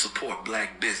glad you support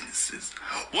black businesses.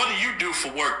 What do you do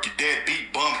for work, you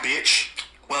deadbeat bum bitch?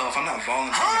 Well, if I'm not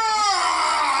volunteering...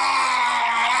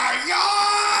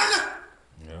 Yawn!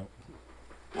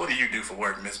 What do you do for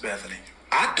work, Miss Bethany?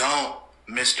 I don't,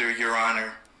 Mr. Your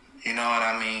Honor. You know what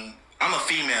I mean? I'm a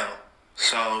female,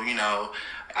 so,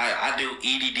 I do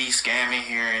EDD scamming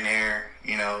here and there.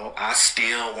 I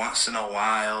steal once in a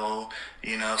while,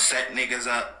 set niggas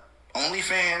up.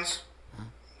 OnlyFans,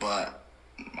 but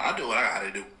I do what I gotta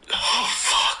do. Oh,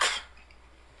 fuck.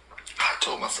 I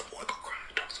told myself I wasn't gonna cry.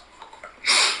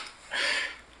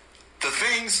 The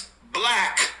things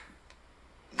black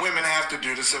women have to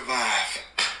do to survive.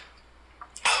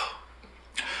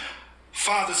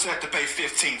 Father said to pay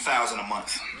 $15,000 a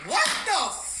month. What the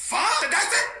fuck?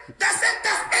 That's it.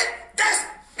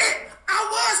 I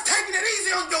was taking it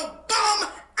easy on your bum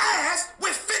ass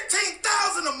with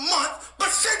 $15,000 a month, but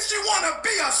since you wanna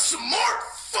be a smart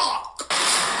fuck,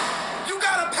 you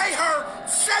gotta pay her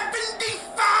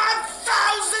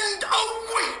 $75,000 a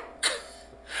week.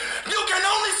 You can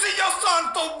only see your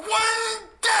son for 1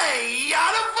 day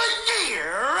out of a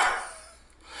year.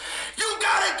 You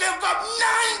gotta give up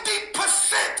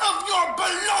 90% of your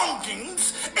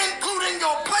belongings, including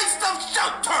your place of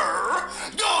shelter,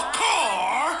 your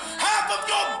car, half of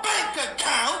your bank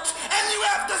account, and you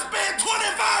have to spend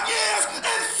 25 years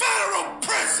in federal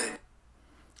prison.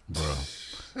 Bro,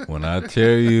 when I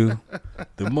tell you,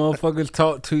 the motherfuckers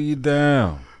talk to you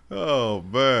down. Oh,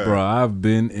 man. Bro, I've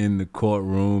been in the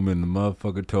courtroom and the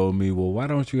motherfucker told me, well, why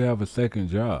don't you have a second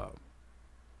job?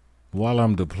 While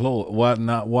I'm deployed,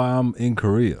 while I'm in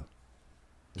Korea.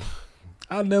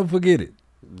 I'll never forget it.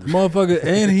 Motherfucker,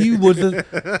 and he was,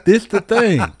 this the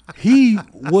thing. He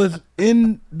was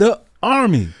in the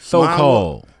army,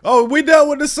 so-called. Oh, we dealt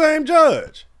with the same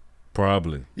judge.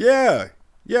 Probably. Yeah,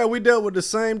 we dealt with the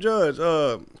same judge.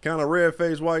 Kind of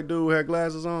red-faced white dude, had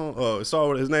glasses on.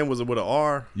 His name was with an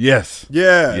R. Yes.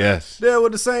 Yeah. Yes. Dealt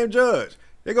with the same judge.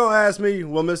 They're going to ask me,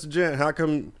 well, Mr. Gent, how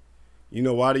come...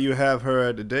 why do you have her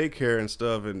at the daycare and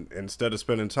stuff instead of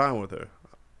spending time with her?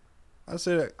 I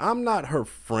said, I'm not her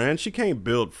friend. She can't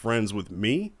build friends with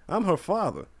me. I'm her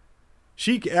father.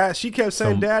 She kept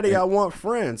saying, Daddy, I want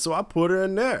friends. So I put her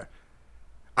in there.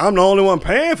 I'm the only one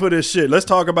paying for this shit. Let's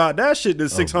talk about that shit,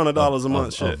 this $600 a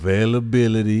month shit.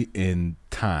 Availability in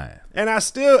time. And I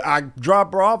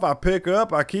drop her off, I pick her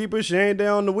up, I keep her. She ain't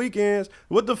there on the weekends.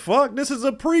 What the fuck? This is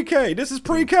a pre-K. This is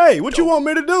pre-K. What you want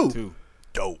me to do?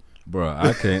 Dope. Bruh,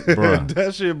 I can't, bruh.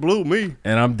 That shit blew me.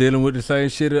 And I'm dealing with the same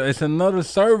shit. It's another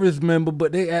service member,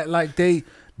 but they act like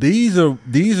these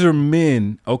are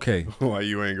men. Okay, Why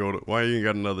you ain't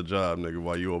got another job, nigga?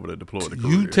 While you over there deployed to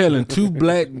Korea? you telling two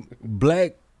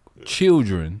black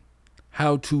children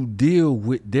how to deal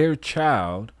with their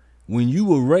child when you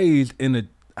were raised in a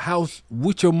house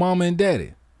with your mama and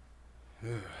daddy,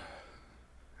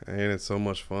 Ain't it so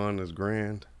much fun? It's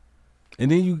grand.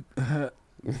 and then you.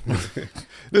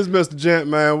 This Mr. Gent,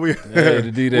 man. We Hey,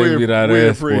 the D-Day beat out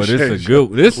ass, boy. This is a good.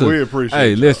 We appreciate. Hey,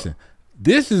 y'all. listen.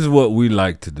 This is what we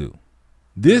like to do.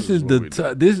 This is what we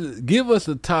do. give us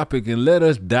a topic and let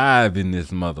us dive in this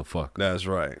motherfucker. That's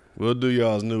right. We'll do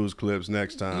y'all's news clips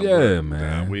next time. Yeah, but,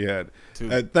 man. we had. Two.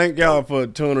 Thank y'all for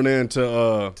tuning in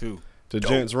to Two.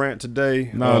 Gent's rant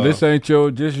today. No, this ain't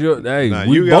just your. Hey, Nah,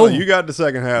 we you got the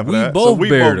second half of we that. both so we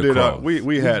bared both did across.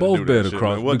 we had both to do bared that shit,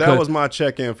 across man. Well, that because- was my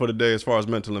check-in for the day as far as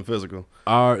mental and physical.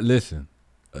 Listen,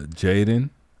 Jaden,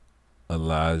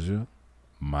 Elijah,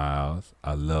 Miles,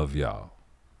 I love y'all.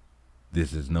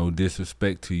 This is no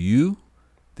disrespect to you.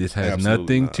 This has Absolutely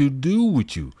nothing not. to do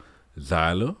with you,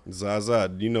 Zyla.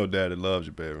 Zaza, you know Daddy loves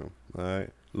you, baby. All right,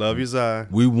 love you, Zai.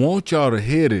 We want y'all to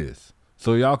hear this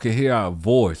so y'all can hear our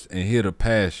voice and hear the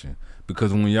passion.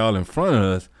 Because when y'all in front of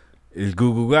us, it's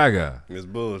goo goo gaga. It's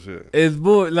bullshit. It's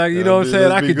like, you Yeah, know what I'm saying?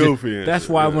 let's be goofy and that's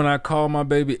shit, why yeah. when I call my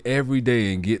baby every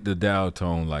day and get the dial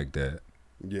tone like that,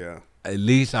 Yeah, at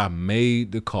least I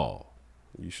made the call.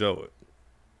 you show it.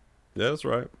 Yeah, that's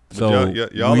right. But So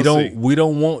y'all we will see. we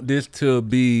don't want this to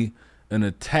be an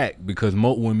attack because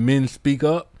when men speak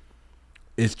up,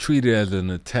 it's treated as an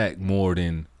attack more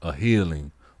than a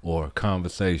healing or a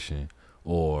conversation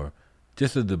or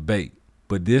just a debate.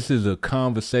 But this is a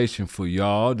conversation for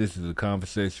y'all. This is a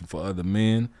conversation for other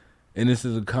men. And this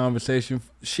is a conversation,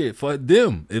 for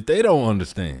them if they don't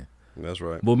understand. That's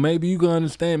right. But maybe you can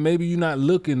understand. Maybe you're not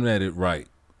looking at it right.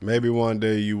 Maybe one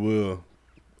day you will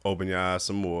open your eyes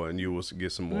some more and you will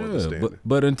get some more understanding.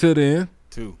 But until then,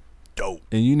 Two. Dope.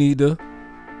 and you need to.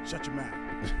 Shut your mouth.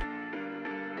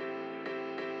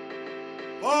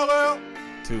 All out.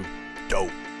 Two.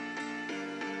 Dope.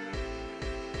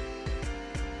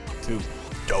 Two.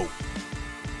 Dope.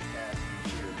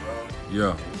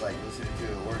 Yeah. It's like listening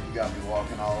to it work. You got me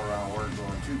walking all around work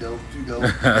going, too dope, too dope.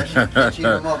 That shit catchy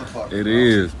as a motherfucker. It bro.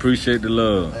 is. Appreciate the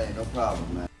love. Hey, no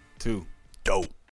problem, man. Two. Dope.